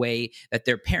the way that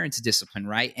their parents discipline,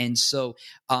 right? And so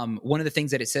one of the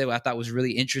things that it said, I thought was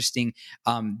really interesting,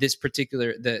 this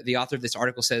particular, the author of this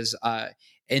article says,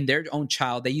 in their own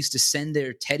child, they used to send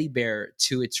their teddy bear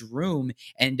to its room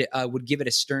and would give it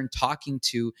a stern talking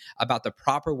to about the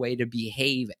proper way to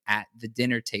behave at the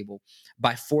dinner table.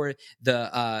 Before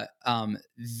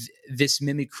this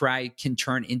mimicry can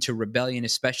turn into rebellion,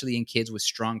 especially in kids with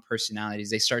strong personalities.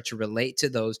 They start to relate to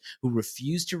those who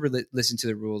refuse to listen to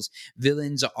the rules.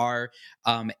 Villains are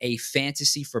a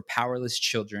fantasy for powerless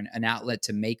children, an outlet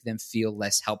to make them feel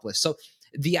less helpless. So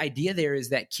the idea there is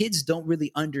that kids don't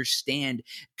really understand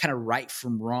kind of right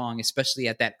from wrong, especially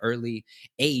at that early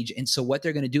age. And so what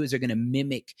they're going to do is they're going to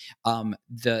mimic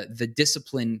the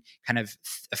discipline kind of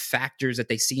factors that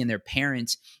they see in their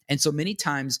parents. And so many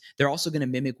times they're also going to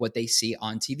mimic what they see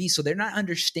on TV. So they're not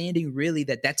understanding really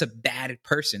that that's a bad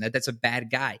person, that that's a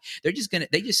bad guy. They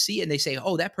just see it and they say,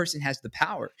 oh, that person has the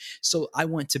power. So I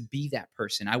want to be that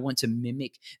person. I want to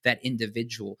mimic that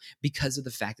individual because of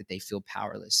the fact that they feel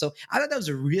powerless. So I thought that was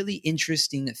a really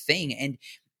interesting thing.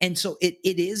 And so it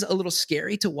is a little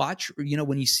scary to watch,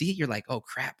 when you see it, you're like, oh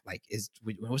crap, like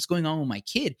what's going on with my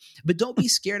kid? But don't be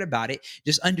scared about it.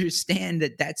 Just understand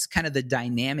that that's kind of the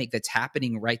dynamic that's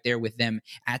happening right there with them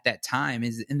at that time,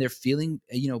 and they're feeling,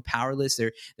 powerless.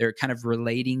 They're kind of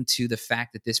relating to the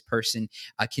fact that this person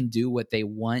can do what they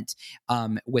want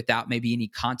without maybe any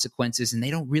consequences. And they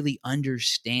don't really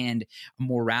understand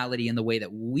morality in the way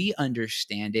that we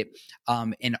understand it,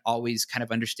 and always kind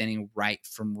of understanding right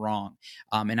from wrong.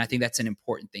 And I think that's an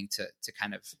important thing to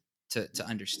kind of to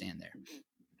understand there.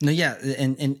 No, yeah,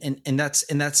 and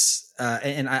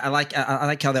I like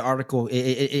how the article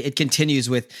it continues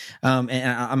with, and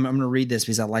I'm going to read this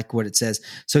because I like what it says.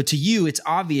 So to you, it's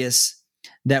obvious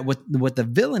that what the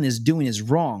villain is doing is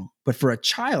wrong, but for a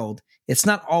child, it's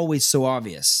not always so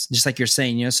obvious. Just like you're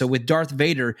saying, So with Darth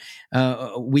Vader,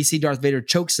 we see Darth Vader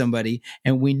choke somebody,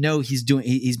 and we know he's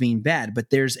being bad.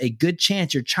 But there's a good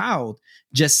chance your child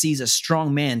just sees a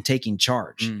strong man taking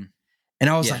charge. And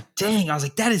I was like, dang,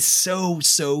 that is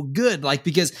so good. Like,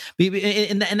 because,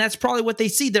 and that's probably what they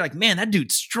see. They're like, man, that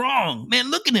dude's strong,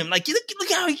 man. Look at him. Like,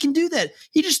 look how he can do that.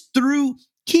 He just threw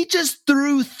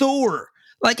Thor.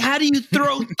 Like, how do you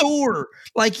throw Thor?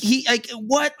 Like,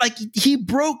 what? Like, he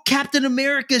broke Captain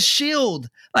America's shield.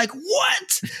 Like,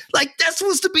 what? Like, that's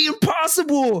supposed to be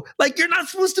impossible. Like, you're not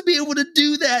supposed to be able to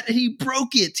do that. And he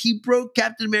broke it. He broke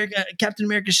Captain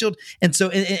America's shield. And so,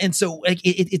 like,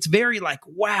 it's very like,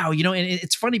 wow, and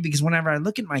it's funny because whenever I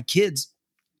look at my kids,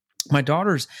 my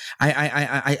daughters,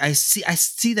 I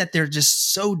see that they're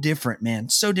just so different, man,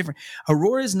 so different.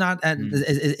 Aurora is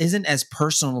isn't as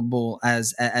personable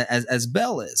as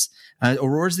Belle is.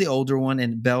 Aurora's the older one,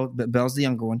 and Belle's the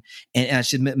younger one, and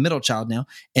she's middle child now.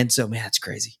 And so, man, that's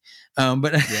crazy. So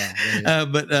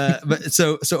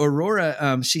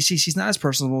Aurora, she's not as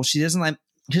personable. She just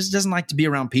doesn't like to be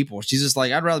around people. She's just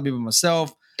like, I'd rather be by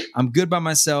myself. I'm good by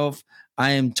myself.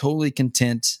 I am totally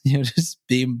content, just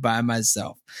being by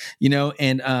myself,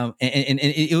 and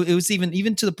it was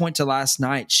even to the point to last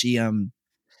night. We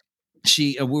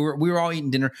were all eating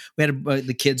dinner. We had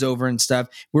the kids over and stuff.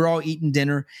 We were all eating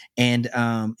dinner, and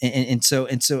so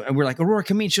we're like, Aurora,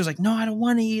 come eat. She was like, no, I don't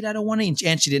want to eat.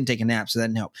 And she didn't take a nap, so that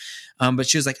didn't help. But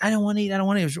she was like, I don't want to eat. I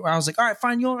was like, all right,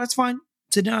 fine, that's fine.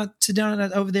 Sit down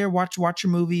over there, watch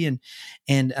your movie, and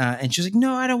she was like,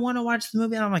 no, I don't want to watch the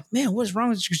movie. And I'm like, man, what's wrong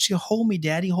with you? She hold me,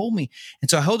 Daddy, hold me.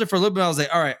 And so I held her for a little bit. I was like,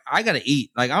 all right, I gotta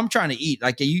eat. Like, I'm trying to eat.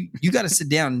 Like, you got to sit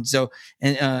down. And so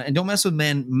and don't mess with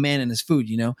man and his food,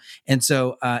 And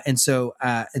so I was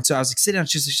like, sit down.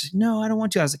 She's like, no, I don't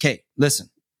want to. I was like, hey, listen,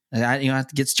 I have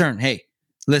to get stern. Hey,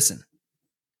 listen,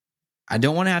 I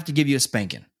don't want to have to give you a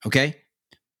spanking. Okay,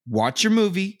 watch your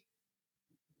movie,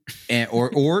 and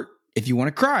or if you want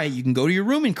to cry, you can go to your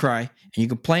room and cry, and you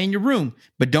can play in your room,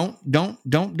 but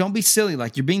don't be silly.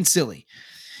 Like, you're being silly.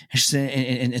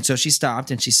 And so she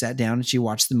stopped and she sat down and she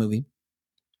watched the movie.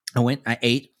 I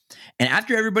ate. And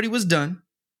after everybody was done,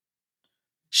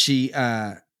 she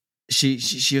was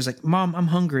like, Mom, I'm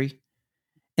hungry.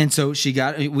 And so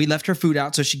we left her food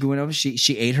out. So she went over,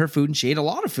 she ate her food, and she ate a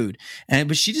lot of food.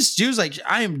 But she was like,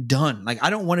 I am done. Like, I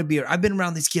don't want to be, I've been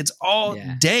around these kids all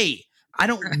day. I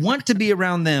don't want to be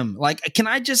around them. Like, can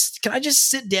I just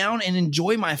sit down and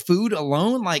enjoy my food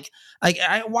alone? Like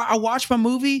I'll watch my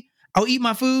movie, I'll eat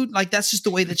my food. Like, that's just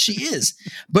the way that she is.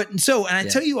 And I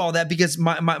tell you all that because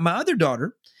my other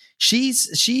daughter, she's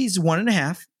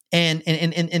 1.5.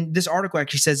 And this article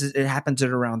actually says it happens at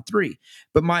around 3.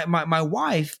 But my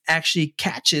wife actually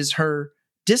catches her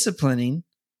disciplining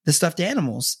the stuffed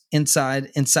animals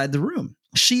inside the room.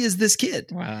 She is this kid.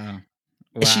 Wow.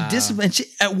 She disciplined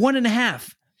at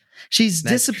 1.5. She's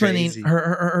disciplining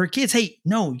her kids. Hey,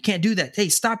 no, you can't do that. Hey,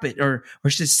 stop it. Or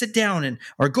she says, sit down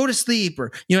or go to sleep.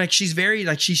 Or, like, she's very,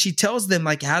 like, she tells them,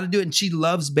 like, how to do it. And she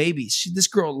loves babies. This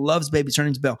girl loves babies. Her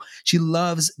name's Belle. She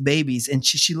loves babies. And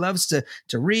she loves to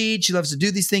read. She loves to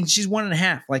do these things. She's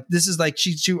 1.5. Like, this is like,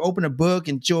 she'll open a book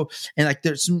and like,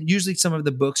 there's usually some of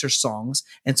the books are songs.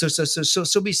 And so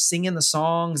she'll be singing the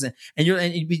songs and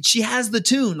she has the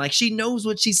tune. Like, she knows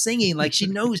what she's singing. Like, she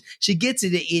knows, she gets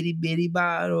it, itty bitty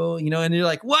bottle, and you're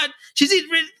like, what? She's eating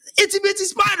itsy bitsy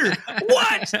spider.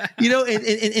 What?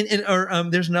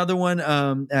 And there's another one.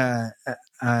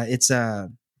 It's man,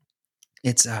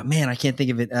 I can't think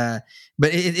of it. But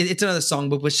it's another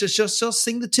songbook. But she'll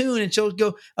sing the tune and she'll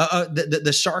go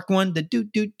the shark one, the do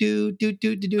do do do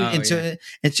do do do. And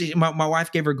she, my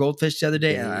wife gave her goldfish the other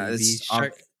day.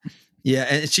 Shark. Yeah,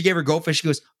 and she gave her goldfish. She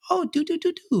goes, oh, do.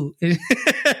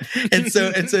 and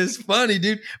so it's funny,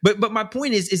 dude. But my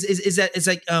point is that it's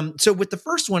like, so with the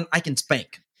first one, I can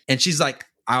spank. And she's like,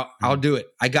 I'll do it.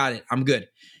 I got it. I'm good.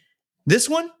 This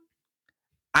one,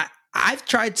 I've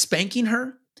tried spanking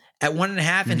her at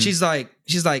 1.5, and she's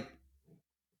like,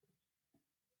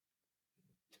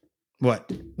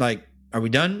 what? Like, are we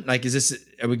done? Like,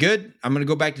 are we good? I'm going to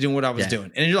go back to doing what I was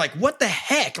doing. And you're like, what the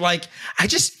heck? Like, I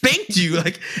just spanked you.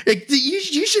 Like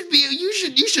you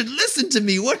should listen to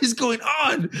me. What is going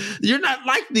on? You're not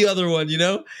like the other one, you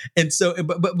know? And so,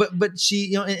 but she,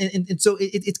 you know, and so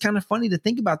it's kind of funny to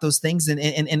think about those things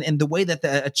and the way that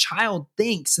a child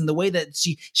thinks and the way that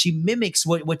she mimics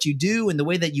what you do and the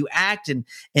way that you act and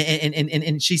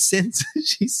she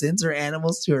sends her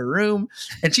animals to her room,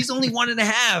 and she's only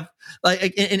 1.5.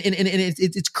 Like, and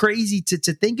it's crazy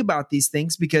to think about these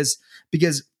things because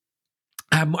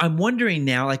I'm wondering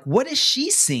now, like, what is she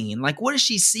seeing? Like, what does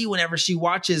she see whenever she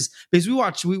watches? Because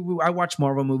I watch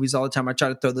Marvel movies all the time. I try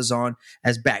to throw those on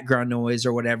as background noise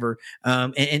or whatever.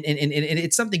 And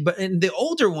it's something. But in the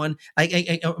older one,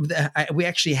 we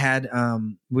actually had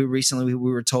we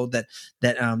were told that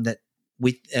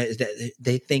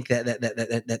they think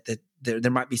that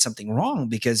there might be something wrong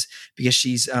because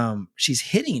she's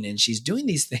hitting and she's doing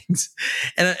these things,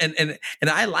 and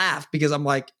I laugh because I'm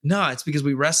like, no, it's because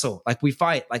we wrestle, like we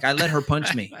fight, like I let her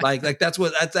punch me, like that's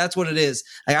what it is.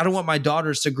 Like, I don't want my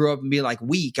daughters to grow up and be like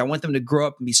weak. I want them to grow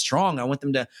up and be strong. I want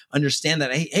them to understand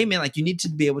that, hey man, like you need to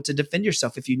be able to defend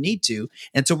yourself if you need to,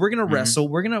 and so we're gonna wrestle.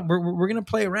 We're gonna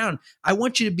play around. I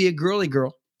want you to be a girly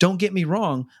girl. Don't get me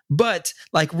wrong, but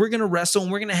like we're gonna wrestle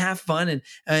and we're gonna have fun,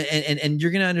 and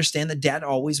you're gonna understand that dad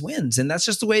always wins, and that's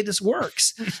just the way this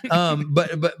works. But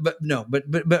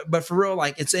for real,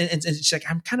 like it's she's like,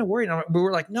 I'm kind of worried. But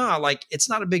we're like, no, like it's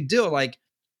not a big deal. Like,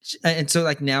 and so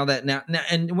like now,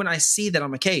 and when I see that,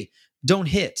 I'm like, hey, don't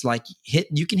hit. Like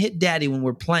you can hit daddy when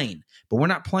we're playing, but we're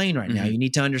not playing right now. You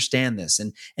need to understand this.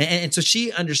 And so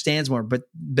she understands more, but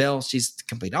Belle, she's the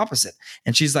complete opposite.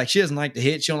 And she's like, she doesn't like to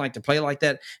hit. She don't like to play like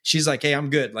that. She's like, hey,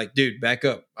 I'm good. Like, dude, back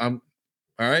up. I'm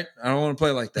all right. I don't want to play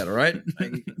like that. All right.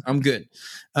 I'm good.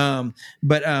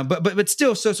 But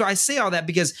still, so I say all that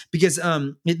because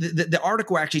the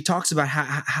article actually talks about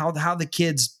how the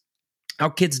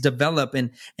kids develop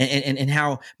and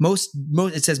how most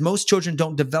it says most children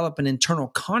don't develop an internal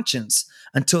conscience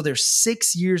until they're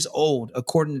 6 years old,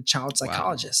 according to child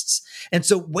psychologists. Wow. And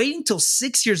so waiting till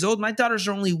 6 years old, my daughters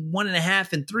are only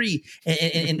 1.5 and 3.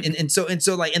 And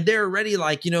so like, and they're already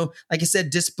like, you know, like I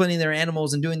said, disciplining their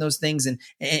animals and doing those things. And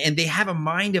they have a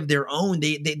mind of their own.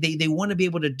 They want to be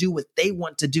able to do what they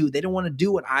want to do. They don't want to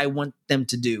do what I want them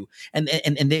to do. And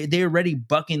they're already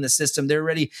bucking the system. They're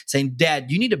already saying,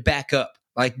 Dad, you need to back up.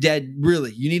 Like, Dad,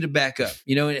 really, you need to back up,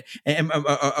 you know? And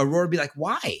Aurora would be like,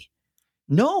 why?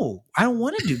 No, I don't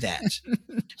want to do that.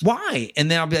 Why? And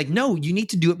then I'll be like, no, you need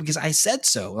to do it because I said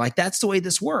so. Like, that's the way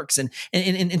this works. And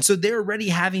so they're already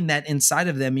having that inside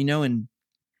of them, you know? And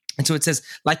so it says,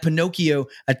 like Pinocchio,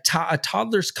 a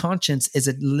toddler's conscience is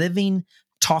a living,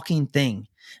 talking thing.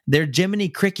 Their Jiminy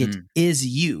Cricket is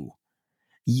you.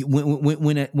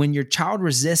 When your child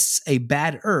resists a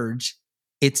bad urge,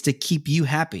 it's to keep you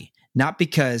happy, not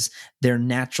because their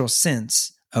natural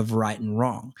sense of right and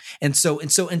wrong. And so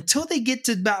until they get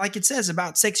to about, like it says,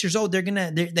 about 6 years old,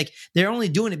 they're only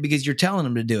doing it because you're telling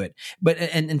them to do it. But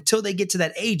until they get to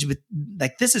that age, but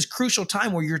like this is crucial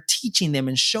time where you're teaching them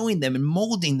and showing them and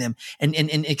molding them and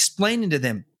explaining to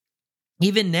them.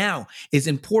 Even now is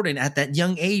important at that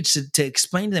young age to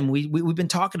explain to them. We've been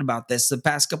talking about this the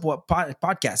past couple of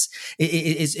podcasts.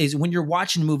 Is when you're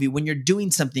watching a movie, when you're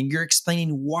doing something, you're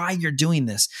explaining why you're doing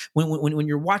this. When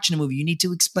you're watching a movie, you need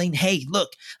to explain, hey,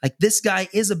 look, like this guy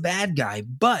is a bad guy,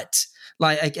 but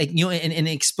like you know, and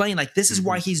explain like this is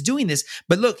why he's doing this.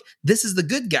 But look, this is the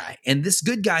good guy, and this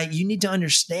good guy, you need to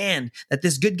understand that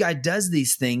this good guy does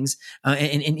these things,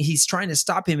 and he's trying to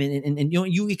stop him, and you know,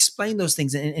 you explain those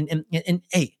things, and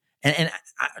hey, and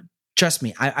trust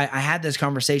me, I had this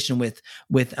conversation with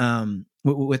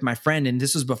my friend, and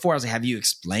this was before. I was like, have you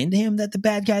explained to him that the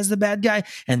bad guy is the bad guy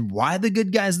and why the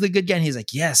good guy is the good guy? And he's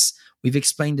like, yes, we've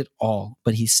explained it all,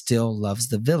 but he still loves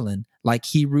the villain. Like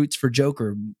he roots for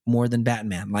Joker more than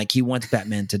Batman. Like he wants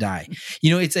Batman to die.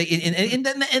 You know, it's like, and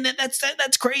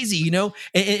that's crazy, you know.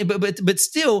 But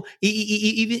still,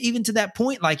 even to that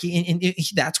point, like,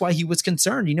 that's why he was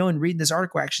concerned, you know. And reading this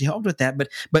article actually helped with that.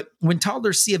 But when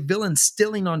toddlers see a villain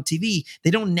stealing on TV, they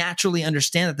don't naturally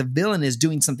understand that the villain is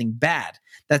doing something bad.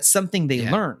 That's something they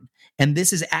learn, and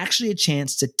this is actually a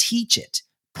chance to teach it,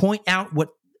 point out what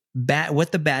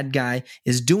the bad guy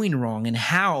is doing wrong and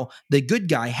how the good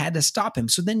guy had to stop him.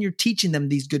 So then you're teaching them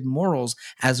these good morals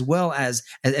as well as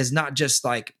not just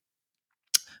like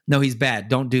no, he's bad.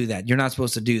 Don't do that. You're not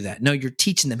supposed to do that. No, you're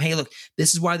teaching them, hey, look,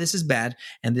 this is why this is bad,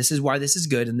 and this is why this is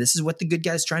good, and this is what the good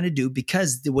guy's trying to do,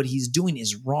 because what he's doing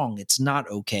is wrong. It's not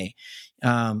okay.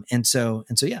 And so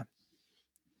yeah.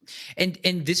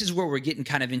 And this is where we're getting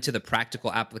kind of into the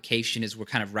practical application as we're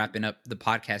kind of wrapping up the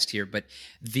podcast here. But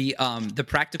the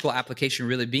practical application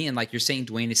really being, like you're saying,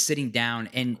 Dwayne, is sitting down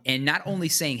and not only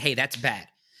saying, hey, that's bad,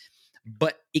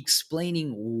 but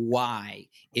explaining why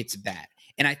it's bad.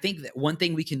 And I think that one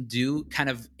thing we can do kind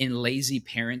of in lazy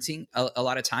parenting a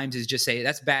lot of times is just say,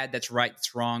 that's bad, that's right,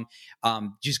 that's wrong.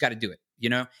 You just got to do it, you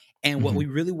know? And what we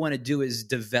really want to do is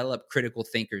develop critical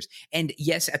thinkers. And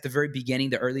yes, at the very beginning,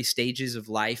 the early stages of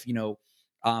life, you know,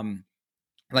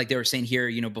 like they were saying here,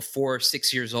 you know, before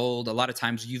 6 years old, a lot of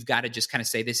times you've got to just kind of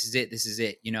say, this is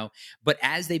it, you know. But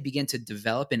as they begin to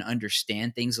develop and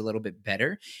understand things a little bit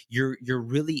better, you're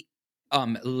really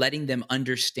letting them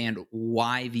understand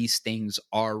why these things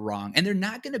are wrong. And they're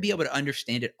not going to be able to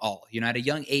understand it all. You know, at a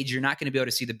young age, you're not going to be able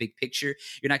to see the big picture.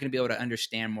 You're not going to be able to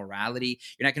understand morality.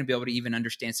 You're not going to be able to even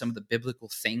understand some of the biblical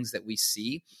things that we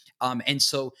see. And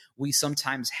so we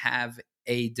sometimes have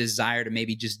a desire to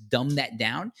maybe just dumb that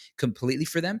down completely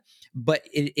for them. But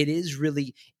it is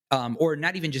really or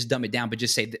not even just dumb it down, but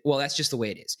just say, well, that's just the way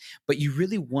it is. But you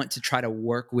really want to try to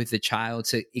work with the child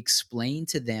to explain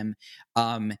to them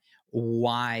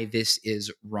why this is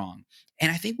wrong.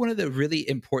 And I think one of the really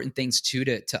important things too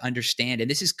to understand, and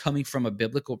this is coming from a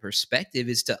biblical perspective,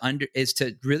 is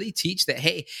to really teach that,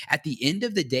 hey, at the end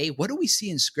of the day, what do we see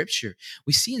in Scripture?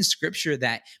 We see in Scripture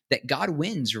that God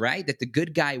wins, right? That the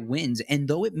good guy wins. And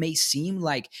though it may seem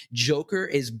like Joker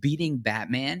is beating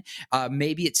Batman,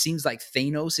 maybe it seems like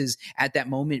Thanos is at that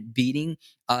moment beating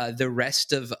the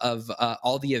rest of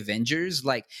all the Avengers.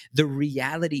 Like, the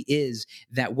reality is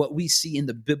that what we see in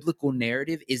the biblical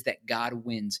narrative is that God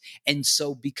wins. And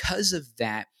so because of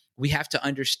that, we have to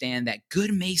understand that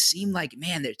good may seem like,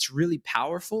 man, it's really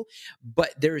powerful,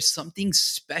 but there is something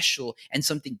special and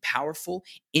something powerful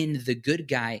in the good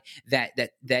guy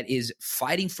that is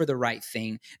fighting for the right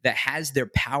thing, that has their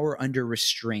power under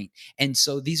restraint. And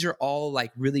so these are all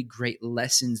like really great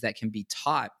lessons that can be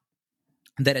taught,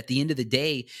 that at the end of the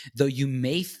day, though you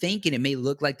may think and it may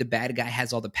look like the bad guy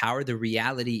has all the power, the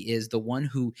reality is the one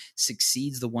who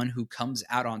succeeds, the one who comes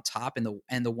out on top,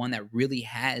 and the one that really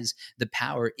has the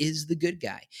power is the good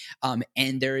guy.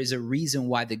 And there is a reason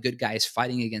why the good guy is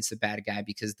fighting against the bad guy,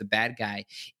 because the bad guy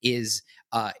is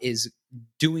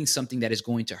doing something that is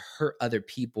going to hurt other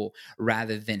people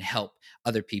rather than help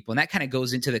other people. And that kind of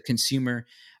goes into the consumer.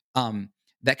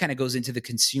 That kind of goes into the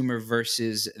consumer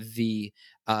versus the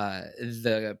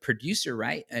producer,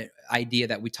 right? Idea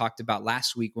that we talked about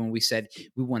last week when we said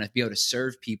we want to be able to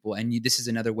serve people. And this is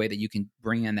another way that you can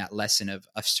bring in that lesson of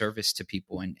service to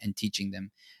people and teaching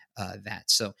them that.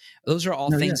 So those are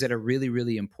all things that are really,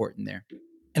 really important there.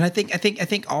 And I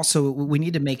think also we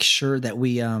need to make sure that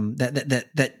we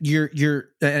that you're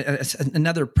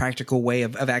another practical way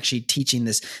of actually teaching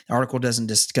this. The article doesn't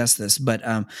discuss this, but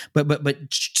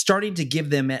starting to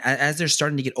give them, as they're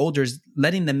starting to get older, is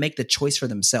letting them make the choice for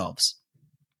themselves.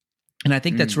 And I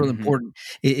think that's really important.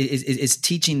 Is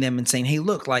teaching them and saying, hey,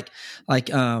 look,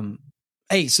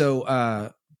 hey,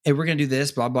 so hey, we're gonna do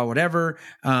this, blah blah, whatever.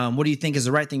 What do you think is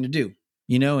the right thing to do?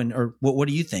 You know, or what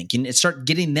do you think? And start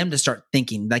getting them to start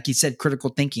thinking, like you said, critical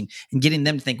thinking, and getting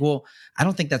them to think, well, I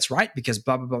don't think that's right because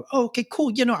blah, blah, blah. Oh, okay,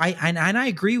 cool. You know, I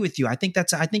agree with you. I think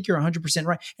you're 100%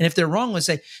 right. And if they're wrong, let's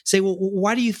say, well,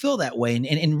 why do you feel that way?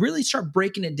 And really start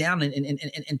breaking it down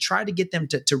and try to get them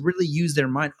to really use their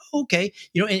mind. Okay.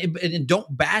 You know, and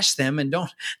don't bash them, and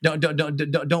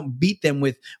don't beat them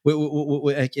with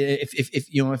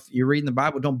if you know, if you're reading the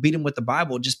Bible, don't beat them with the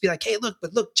Bible. Just be like, hey,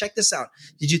 look, check this out.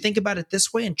 Did you think about it this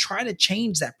way? And try to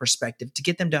change that perspective to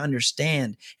get them to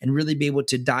understand and really be able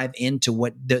to dive into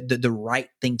what the right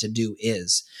thing to do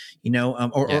is, you know,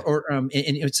 and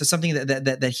it's something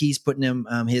that he's putting him,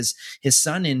 his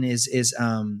son in is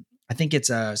I think it's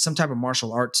some type of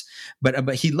martial arts,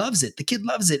 but he loves it. The kid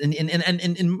loves it,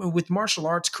 and with martial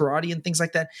arts, karate, and things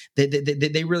like that,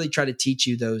 they really try to teach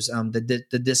you those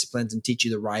the disciplines and teach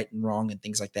you the right and wrong and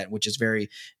things like that, which is very,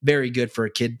 very good for a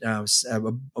kid,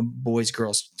 boys,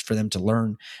 girls, for them to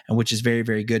learn, and which is very,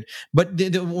 very good. But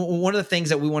one of the things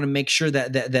that we want to make sure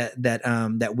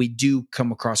that we do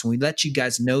come across, and we let you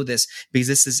guys know this because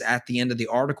this is at the end of the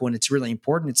article and it's really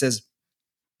important. It says,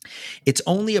 it's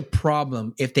only a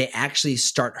problem if they actually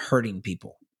start hurting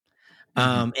people.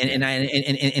 And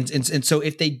so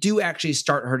if they do actually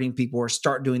start hurting people or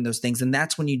start doing those things, then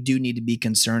that's when you do need to be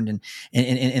concerned and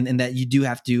that you do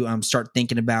have to start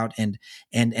thinking about and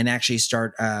actually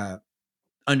start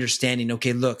understanding,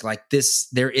 okay, look, like this,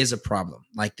 there is a problem,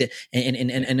 like that,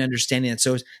 and understanding that.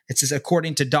 So it says,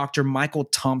 according to Dr. Michael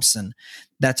Thompson,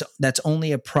 that's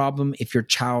only a problem if your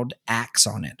child acts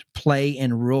on it. Play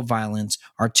and real violence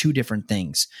are two different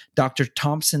things. Dr.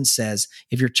 Thompson says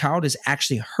if your child is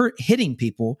actually hitting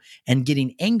people and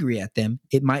getting angry at them,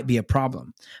 it might be a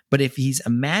problem. But if he's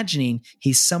imagining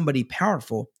he's somebody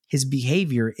powerful, his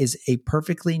behavior is a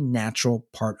perfectly natural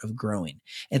part of growing.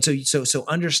 And so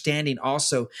understanding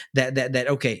also that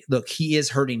okay, look, he is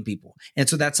hurting people. And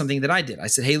so that's something that I did. I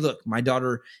said, hey, look, my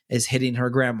daughter is hitting her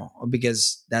grandma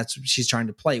because that's what she's trying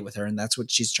to play with her, and that's what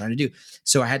she's trying to do.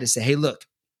 So I had to say, hey, look,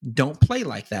 don't play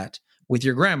like that with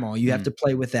your grandma. You have to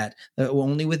play with that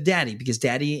only with daddy, because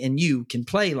daddy and you can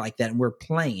play like that. And we're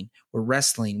playing, we're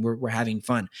wrestling, we're having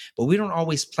fun, but we don't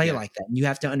always play like that. And you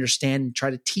have to understand and try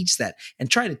to teach that,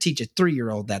 and try to teach a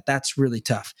 3-year-old that that's really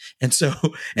tough. And so,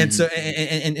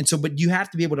 but you have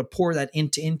to be able to pour that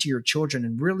into your children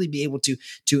and really be able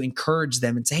to encourage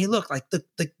them and say, hey, look, like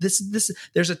this,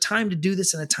 there's a time to do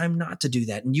this and a time not to do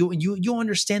that. And you'll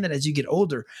understand that as you get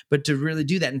older, but to really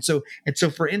do that. And so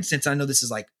for instance, I know this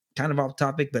is like kind of off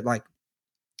topic, but like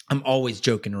I'm always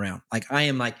joking around. Like I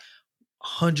am like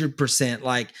 100%,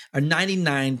 like or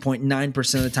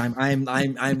 99.9% of the time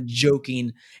I'm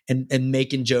joking and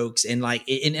making jokes, and like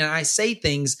and I say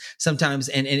things sometimes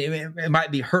and it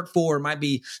might be hurtful, or it might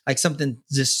be like something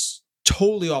just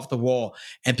totally off the wall,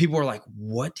 and people are like,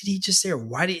 what did he just say, or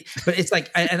why did he? But it's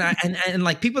like and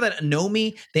like people that know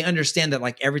me, they understand that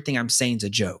like everything I'm saying is a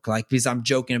joke, like because I'm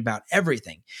joking about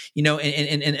everything, you know,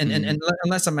 and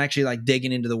unless I'm actually like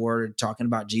digging into the word or talking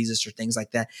about Jesus or things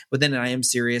like that, but then I am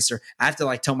serious, or I have to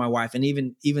like tell my wife, and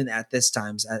even at this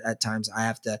times at times I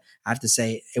have to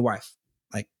say, hey wife,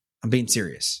 like I'm being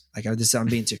serious. Like I'm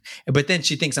being serious. But then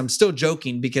she thinks I'm still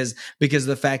joking because of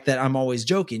the fact that I'm always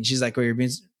joking. She's like, oh, you're being,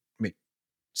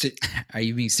 are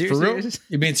you being serious? For real?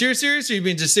 You're being serious, or you're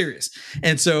being just serious?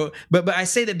 And so, but I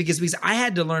say that because I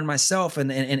had to learn myself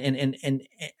and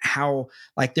how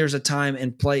like there's a time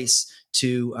and place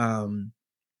to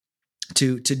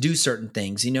do certain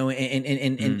things, you know,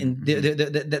 and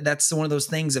that's one of those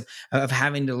things of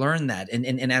having to learn that.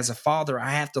 And as a father,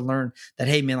 I have to learn that,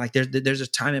 hey man, like there's a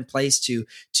time and place to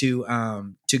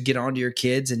get onto your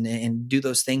kids and do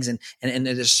those things. And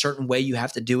there's a certain way you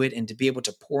have to do it, and to be able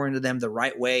to pour into them the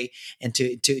right way, and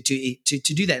to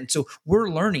do that. And so we're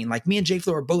learning, like me and Jay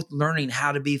Flo are both learning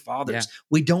how to be fathers. Yeah.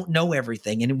 We don't know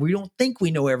everything, and we don't think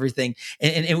we know everything.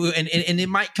 And it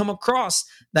might come across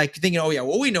like thinking, oh yeah,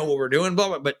 well, we know what we're doing, blah,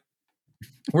 blah, but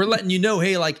we're letting you know,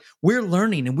 hey, like we're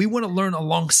learning, and we want to learn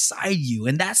alongside you.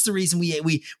 And that's the reason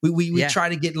we try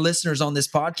to get listeners on this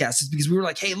podcast, is because we were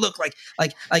like, hey, look,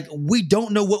 like we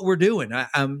don't know what we're doing.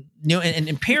 You know,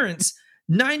 and parents,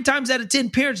 9 times out of 10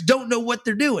 parents don't know what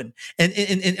they're doing. And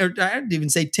or I'd even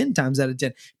say 10 times out of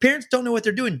 10 parents don't know what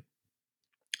they're doing.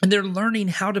 And they're learning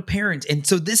how to parent. And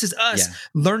so this is us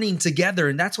learning together.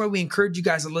 And that's why we encourage you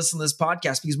guys to listen to this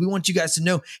podcast, because we want you guys to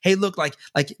know, hey, look, like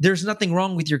there's nothing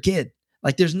wrong with your kid.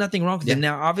 Like there's nothing wrong with him.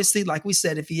 Now, obviously, like we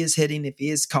said, if he is hitting, if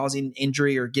he is causing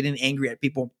injury or getting angry at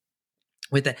people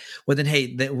with that, well, then,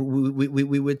 hey,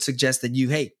 we would suggest that you,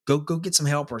 hey, go get some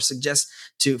help, or suggest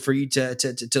for you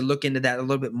to look into that a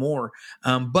little bit more.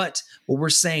 But what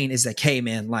we're saying is like, hey,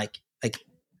 man, like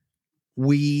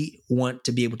we want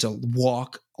to be able to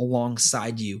walk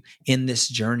alongside you in this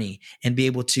journey, and be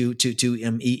able to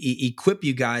equip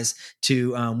you guys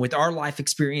to with our life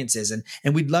experiences,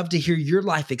 and we'd love to hear your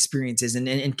life experiences,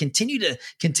 and continue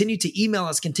to email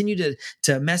us, continue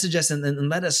to message us, and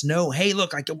let us know, hey,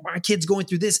 look, like my kid's going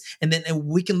through this, and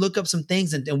we can look up some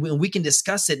things, and we can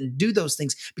discuss it and do those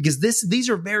things, because these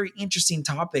are very interesting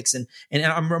topics, and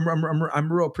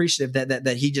I'm real appreciative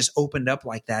that he just opened up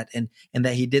like that, and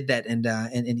that he did that, and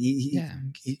he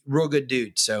real good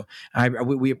dude. So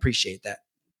we appreciate that.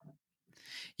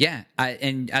 Yeah.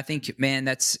 I think, man,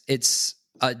 it's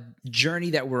a journey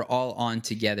that we're all on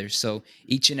together. So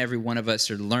each and every one of us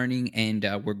are learning, and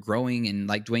we're growing. And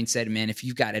like Dwayne said, man, if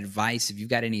you've got advice, if you've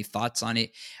got any thoughts on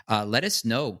it, let us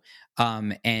know.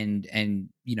 And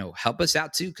you know, help us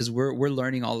out too, because we're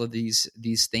learning all of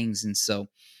these things. And so,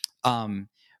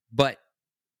 but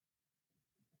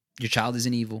your child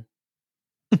isn't evil.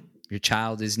 Your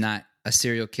child is not a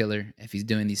serial killer if he's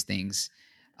doing these things.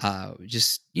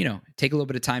 Just, you know, take a little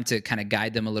bit of time to kind of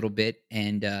guide them a little bit,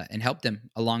 and help them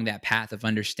along that path of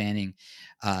understanding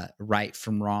right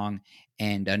from wrong,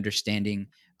 and understanding,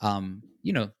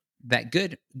 you know, that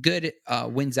good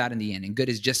wins out in the end, and good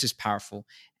is just as powerful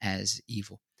as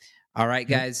evil. All right,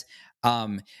 guys.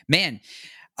 Man,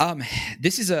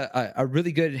 This is a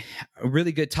really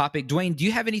good topic. Dwayne, do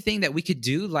you have anything that we could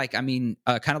do? Like, I mean,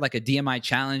 kind of like a DMI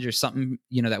challenge or something,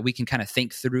 that we can kind of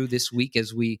think through this week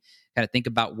as we kind of think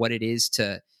about what it is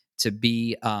to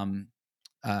be,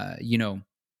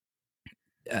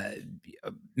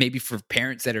 maybe for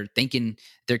parents that are thinking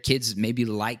their kids maybe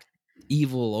like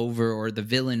evil over, or the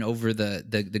villain over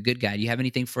the good guy. Do you have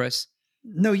anything for us?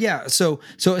 No, yeah. So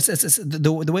it's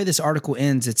the way this article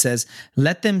ends, it says,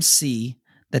 let them see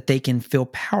that they can feel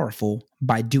powerful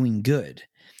by doing good.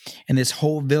 And this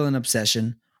whole villain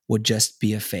obsession would just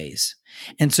be a phase.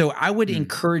 And so I would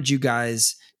encourage you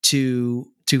guys to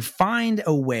find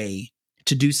a way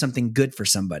to do something good for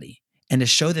somebody and to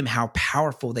show them how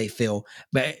powerful they feel.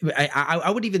 But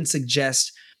I would even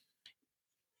suggest,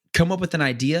 come up with an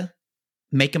idea,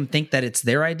 make them think that it's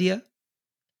their idea,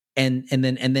 and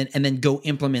then go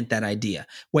implement that idea.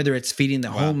 Whether it's feeding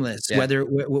the homeless, whether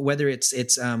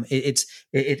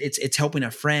it's helping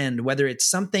a friend, whether it's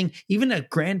something, even a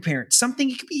grandparent, something.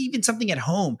 It could be even something at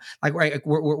home, like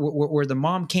where the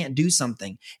mom can't do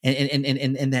something,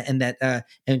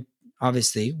 and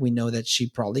obviously we know that she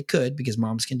probably could, because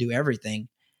moms can do everything.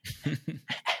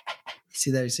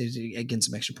 See that again,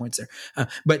 some extra points there.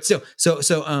 But so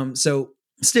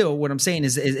still, what I'm saying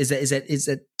is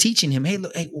that teaching him, hey,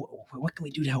 look, hey, what can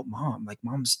we do to help mom? Like,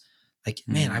 mom's like,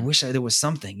 man, I wish there was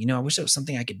something. I wish there was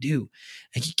something I could do.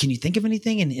 Like, can you think of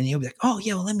anything? And he'll be like, oh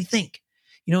yeah, well, let me think.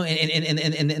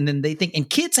 And then they think. And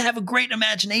kids have a great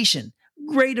imagination.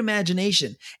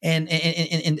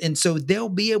 And so they'll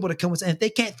be able to come with, and if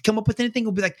they can't come up with anything,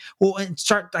 we'll be like, well, and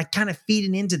start like kind of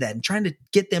feeding into that and trying to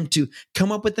get them to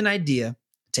come up with an idea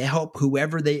to help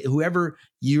whoever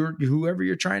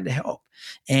you're trying to help.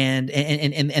 And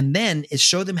then it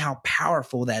show them how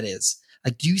powerful that is.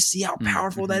 Like, do you see how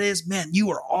powerful that is? Man, you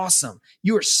are awesome.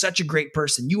 You are such a great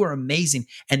person. You are amazing.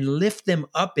 And lift them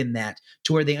up in that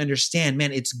to where they understand,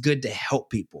 man, it's good to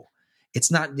help people. It's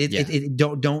not,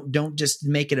 don't just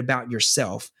make it about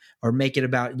yourself, or make it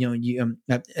about, you.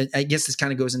 I guess this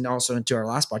kind of goes into our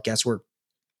last podcast, where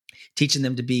teaching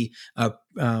them to be,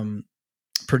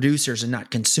 producers and not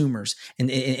consumers,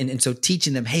 and so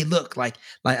teaching them, hey, look, like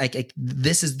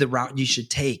this is the route you should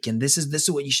take, and this is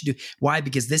what you should do. Why?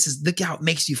 Because look how it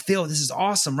makes you feel. This is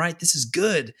awesome, right? This is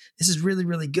good. This is really,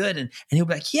 really good. And he'll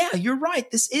be like, yeah, you're right.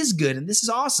 This is good, and this is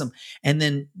awesome. And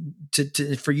then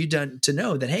for you to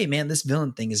know that, hey, man, this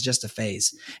villain thing is just a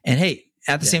phase. And hey,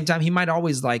 at the same time, he might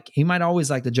always like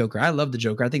the Joker. I love the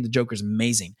Joker. I think the Joker is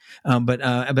amazing. But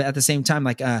at the same time,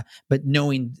 but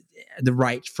knowing the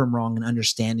right from wrong and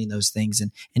understanding those things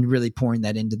and really pouring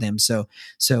that into them. So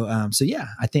yeah,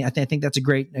 I think that's a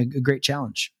great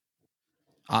challenge.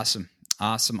 Awesome.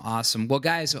 Well,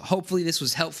 guys, hopefully this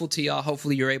was helpful to y'all.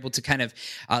 Hopefully you're able to kind of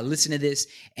listen to this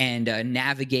and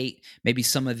navigate maybe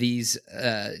some of these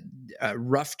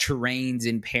rough terrains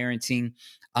in parenting.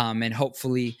 And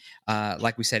hopefully,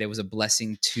 like we said, it was a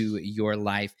blessing to your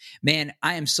life. Man,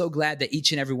 I am so glad that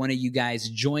each and every one of you guys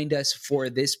joined us for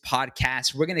this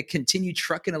podcast. We're going to continue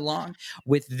trucking along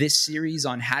with this series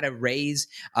on how to raise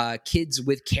kids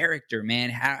with character, man,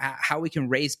 how we can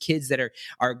raise kids that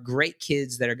are great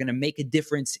kids that are going to make a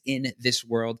difference in this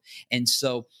world. And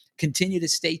so continue to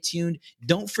stay tuned.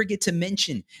 Don't forget to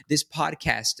mention this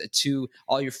podcast to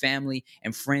all your family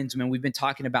and friends. Man, we've been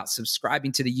talking about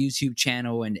subscribing to the YouTube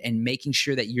channel and making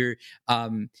sure that you're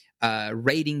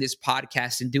rating this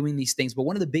podcast and doing these things. But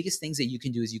one of the biggest things that you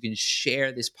can do is you can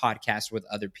share this podcast with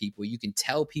other people. You can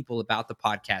tell people about the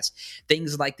podcast.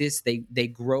 Things like this, they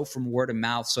grow from word of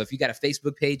mouth. So if you got a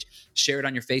Facebook page, share it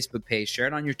on your Facebook page, share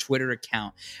it on your Twitter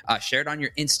account, share it on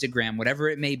your Instagram, whatever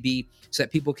it may be, so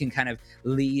that people can kind of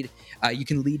lead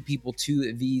people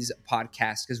to these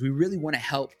podcasts, because we really want to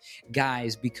help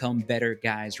guys become better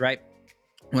guys, right?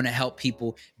 Want to help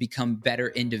people become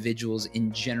better individuals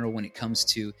in general when it comes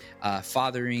to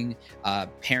fathering,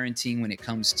 parenting, when it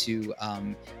comes to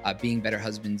being better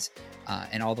husbands,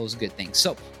 and all those good things.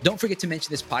 So don't forget to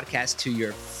mention this podcast to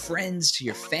your friends, to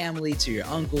your family, to your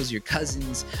uncles, your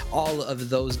cousins, all of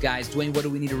those guys. Dwayne, what do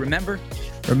we need to remember?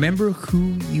 Remember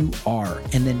who you are,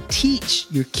 and then teach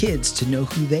your kids to know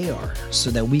who they are, so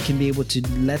that we can be able to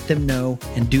let them know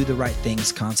and do the right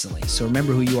things constantly. So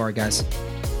remember who you are, guys.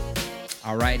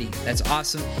 Alrighty, that's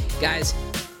awesome. Guys,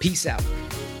 peace out.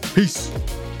 Peace.